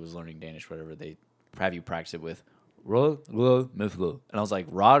 when I was learning Danish, whatever, they have you practice it with. And I was like,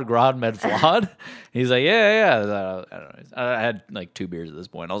 Rod Grod Medflod? He's like, yeah. I don't know. I had like 2 beers at this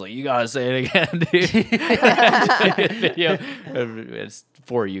point. I was like, you gotta say it again, dude. Video. It's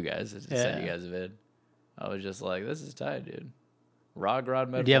for you guys. I just sent you guys a vid. I was just like, this is tight, dude. Rod Grod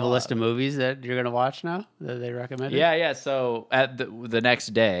Medflod. Do you have a list of movies that you're gonna watch now that they recommended? Yeah. So at the next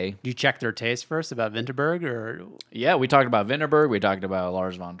day, Do you check their taste first about Vinterberg or? yeah, we talked about Vinterberg. We talked about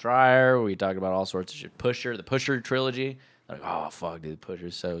Lars von Trier. We talked about all sorts of shit. The Pusher trilogy. Like, oh, fuck, dude.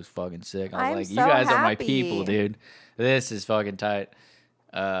 Pusher's so fucking sick. I was I'm like, you so guys are my happy. people, dude. This is fucking tight.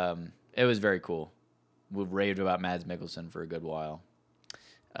 It was very cool. We raved about Mads Mikkelsen for a good while.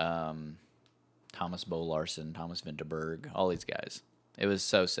 Thomas Bo Larsen, Thomas Vinterberg, all these guys. It was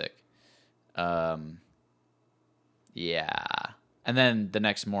so sick. Yeah. And then the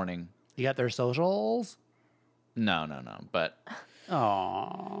next morning, You got their socials? No. But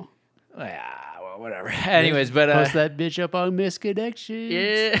Oh. yeah, well, whatever. Anyways, but Post that bitch up on Misconnections.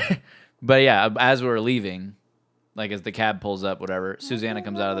 yeah. But yeah, as we were leaving, like as the cab pulls up, whatever, Susanna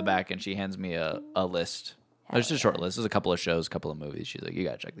comes out of the back and she hands me a list. It's just a short list. There's a couple of shows, a couple of movies. She's like, "You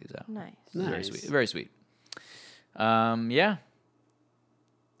gotta check these out." Nice. Very sweet. Very sweet. Yeah.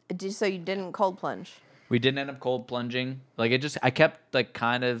 So you didn't cold plunge? We didn't end up cold plunging. Like I kept like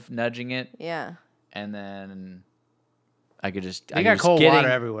kind of nudging it, Yeah. and then I could just. You got cold water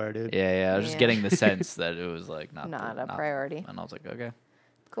everywhere, dude. Yeah. I was just Yeah. getting the sense that it was like not a priority. And I was like, okay.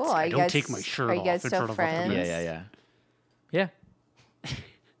 Cool. Are you don't guys, take my shirt are you guys off in still front of other friends? Yeah.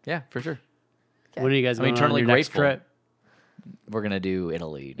 Yeah, for sure. Okay. When are you guys I'm going eternally on your next grateful. trip? We're gonna do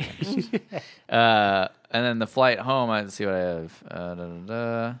Italy next. And then the flight home. Let's see what I have.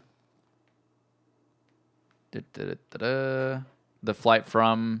 The flight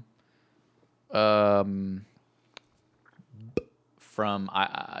from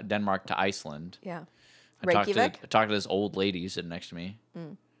Denmark to Iceland. Yeah. I Reykjavik? talked to this old lady sitting next to me.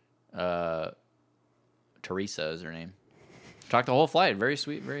 Teresa is her name. Talked the whole flight. Very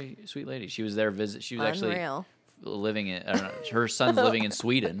sweet lady. She was there visit. She was actually Unreal. living in. I don't know, her son's living in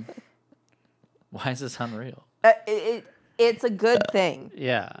Sweden. Why is this unreal? It's a good thing.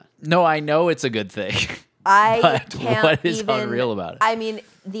 Yeah. No, I know it's a good thing. I But can't what is even, unreal about it? I mean,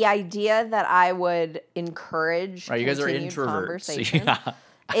 the idea that I would encourage Right, you guys are continued introverts. conversation, Yeah,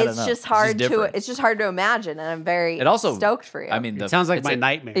 I don't it's know. just hard to different. it's just hard to imagine, and I'm very It also stoked for you. I mean, It sounds like my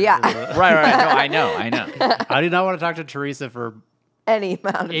nightmare. Yeah. Right. No, I know. I do not want to talk to Teresa for any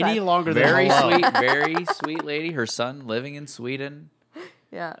amount of any time. longer than Very hello. sweet, very sweet lady. Her son living in Sweden.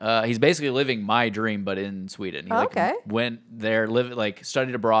 Yeah. He's basically living my dream, but in Sweden. He Okay. went there,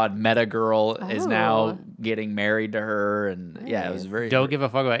 studied abroad, met a girl, is now Oh. getting married to her, and yeah, it was very. Don't give a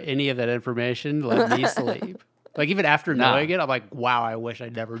fuck about any of that information. Let me sleep. Like even after Nah. knowing it, I'm like, wow, I wish I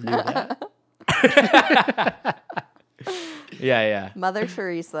never knew that. Yeah, Mother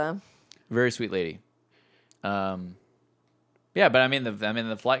Teresa. very sweet lady. Yeah, but I mean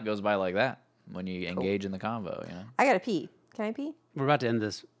the flight goes by like that when you engage in the convo, you know. I gotta pee. Can I pee? We're about to end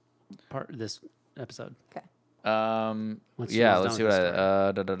this episode. Okay. Once Yeah, Sheena's let's see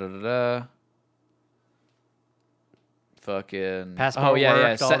done what with I. Fucking. Passport yeah.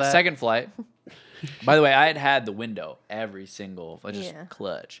 worked, all that? Second flight. By the way, I had the window every single, just Yeah.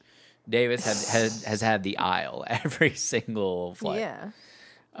 clutch. Davis has had the aisle every single flight. Yeah.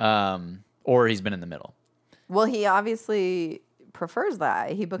 Or he's been in the middle. Well, he obviously prefers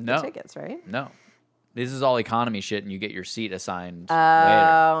that. He booked the No. tickets, right? No, this is all economy shit, and you get your seat assigned later.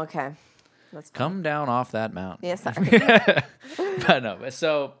 Oh, okay. That's fine. Come down off that mountain. Yeah, sorry. But no,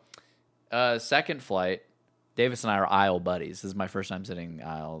 so second flight, Davis and I are aisle buddies. This is my first time sitting in the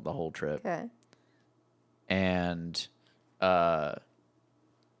aisle the whole trip. Okay. And a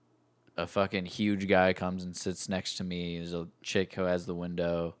fucking huge guy comes and sits next to me. There's a chick who has the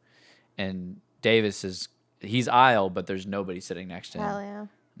window. And Davis he's aisle, but there's nobody sitting next to him. Hell yeah.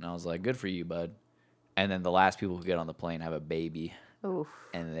 And I was like, good for you, bud. And then the last people who get on the plane have a baby. Oof.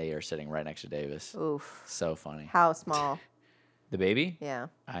 And they are sitting right next to Davis. Oof. So funny. How small? The baby? Yeah.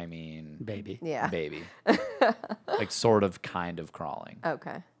 I mean, Baby. Yeah. baby. Like sort of, kind of crawling.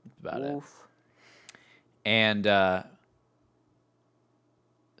 Okay. About it. Oof. And so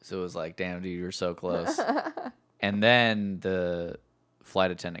it was like, damn, dude, you're so close. And then the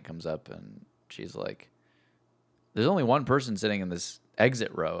flight attendant comes up and she's like, there's only one person sitting in this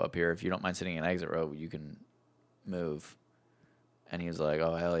exit row up here. If you don't mind sitting in an exit row, you can move. And he was like,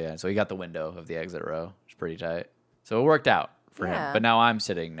 oh, hell yeah. So he got the window of the exit row. It's pretty tight. So it worked out for him. Yeah. But now I'm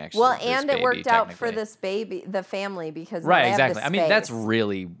sitting next Well, to this and baby, it worked out for technically. this baby, the family, because now Right, they have the exactly. I mean, that's space.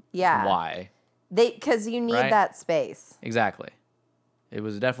 really Yeah. why. Because you need Right? that space. Exactly. It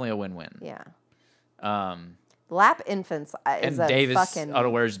was definitely a win-win. Yeah. Lap infants is And a Davis fucking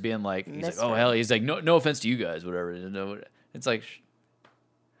unawares being like, he's like, oh mystery. hell, he's like, no offense to you guys, whatever. It's like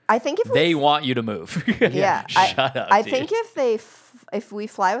I think if they we, want you to move. yeah, Shut up. I dude. think if we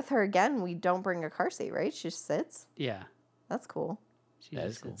fly with her again, we don't bring a car seat, right? She just sits. Yeah. That's cool. She That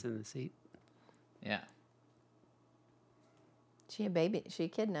just is cool. sits in the seat. Yeah, She a baby. She a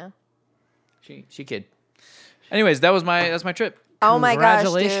kid now. she kid. Anyways, that's my trip. Oh my gosh,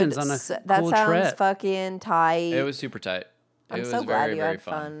 Congratulations dude. on a That cool sounds trip. fucking tight. It was super tight. I'm It so was glad very, you very had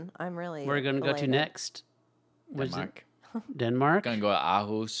fun. I'm really. Where are you going to go to elated. next? Was it Denmark. Denmark? Gonna go to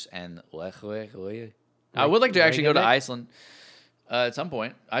Aarhus and I would like to actually go to Reykjavik? Iceland at some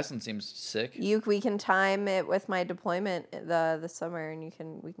point. Iceland seems sick. We can time it with my deployment the summer, and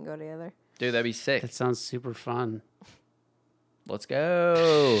we can go together. Dude, that'd be sick. That sounds super fun. Let's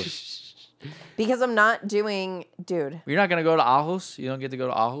go. Because I'm not doing, dude. You're not gonna go to Aarhus? You don't get to go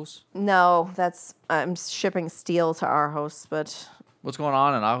to Aarhus? No, I'm shipping steel to Aarhus, but What's going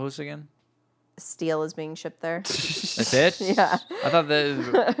on in Aarhus again? steel is being shipped there. That's it? Yeah. I thought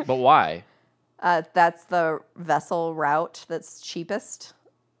that, but why? That's the vessel route that's cheapest.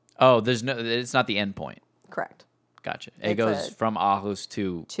 Oh, it's not the end point. Correct. Gotcha. It It's goes a- from Aarhus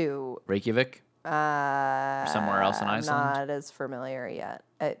to Reykjavik? Somewhere else in I'm Iceland? not as familiar yet.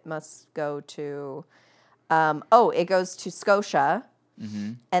 It must go to, it goes to Scotia,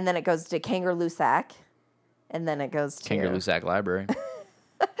 and then it goes to Kangerlussuaq, and then it goes to Kangerlussuaq Library.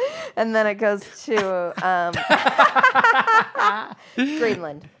 and then it goes to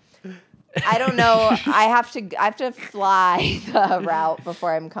Greenland. I don't know. I have to fly the route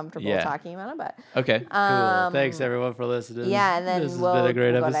before I'm comfortable Yeah. talking about it. But Okay. Cool. Thanks everyone for listening. yeah, and then this has we'll- been a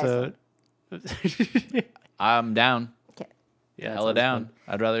great we'll go to episode. I'm down. okay. Yeah, Hella sounds down. fun.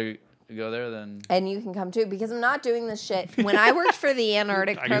 I'd rather go there than. And you can come too because I'm not doing this shit. When I worked for the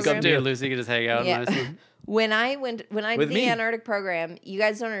Antarctic I can come program, too. Lucy can just hang out. Yeah. In Iceland. when I did With the me. Antarctic program, you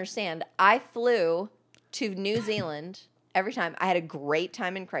guys don't understand. I flew to New Zealand every time. I had a great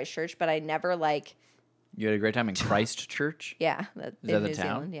time in Christchurch, but I never You had a great time in Christchurch? in that New the town?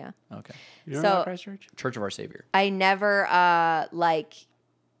 Zealand, yeah. Okay. You know So- about Christchurch? Church of Our Savior. I never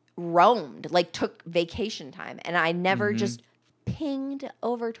roamed, took vacation time, and I never just pinged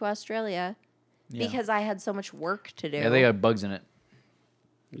over to Australia because I had so much work to do. Yeah, they got bugs in it.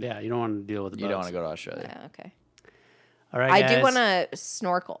 Yeah, you don't want to deal with the You don't want bugs. to go to Australia. Yeah, okay. All right, I guys. do want to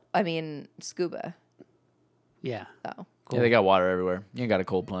snorkel. I mean, scuba. Yeah. Though. Cool. Yeah, they got water everywhere. You got a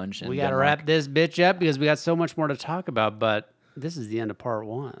cold plunge. We got to wrap this bitch up because we got so much more to talk about, but this is the end of part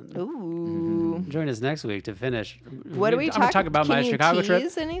 1. Ooh. Join us next week to finish. What do we I'm gonna talk about can my you Chicago trip.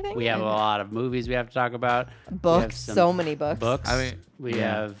 tease Anything? We have a lot of movies we have to talk about. We have books. some So many books. books. I mean, we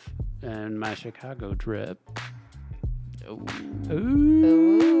yeah. have and my Chicago trip.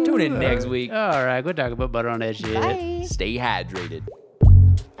 Tune in next week. All right, go talk about butter on that shit. Bye. Stay hydrated.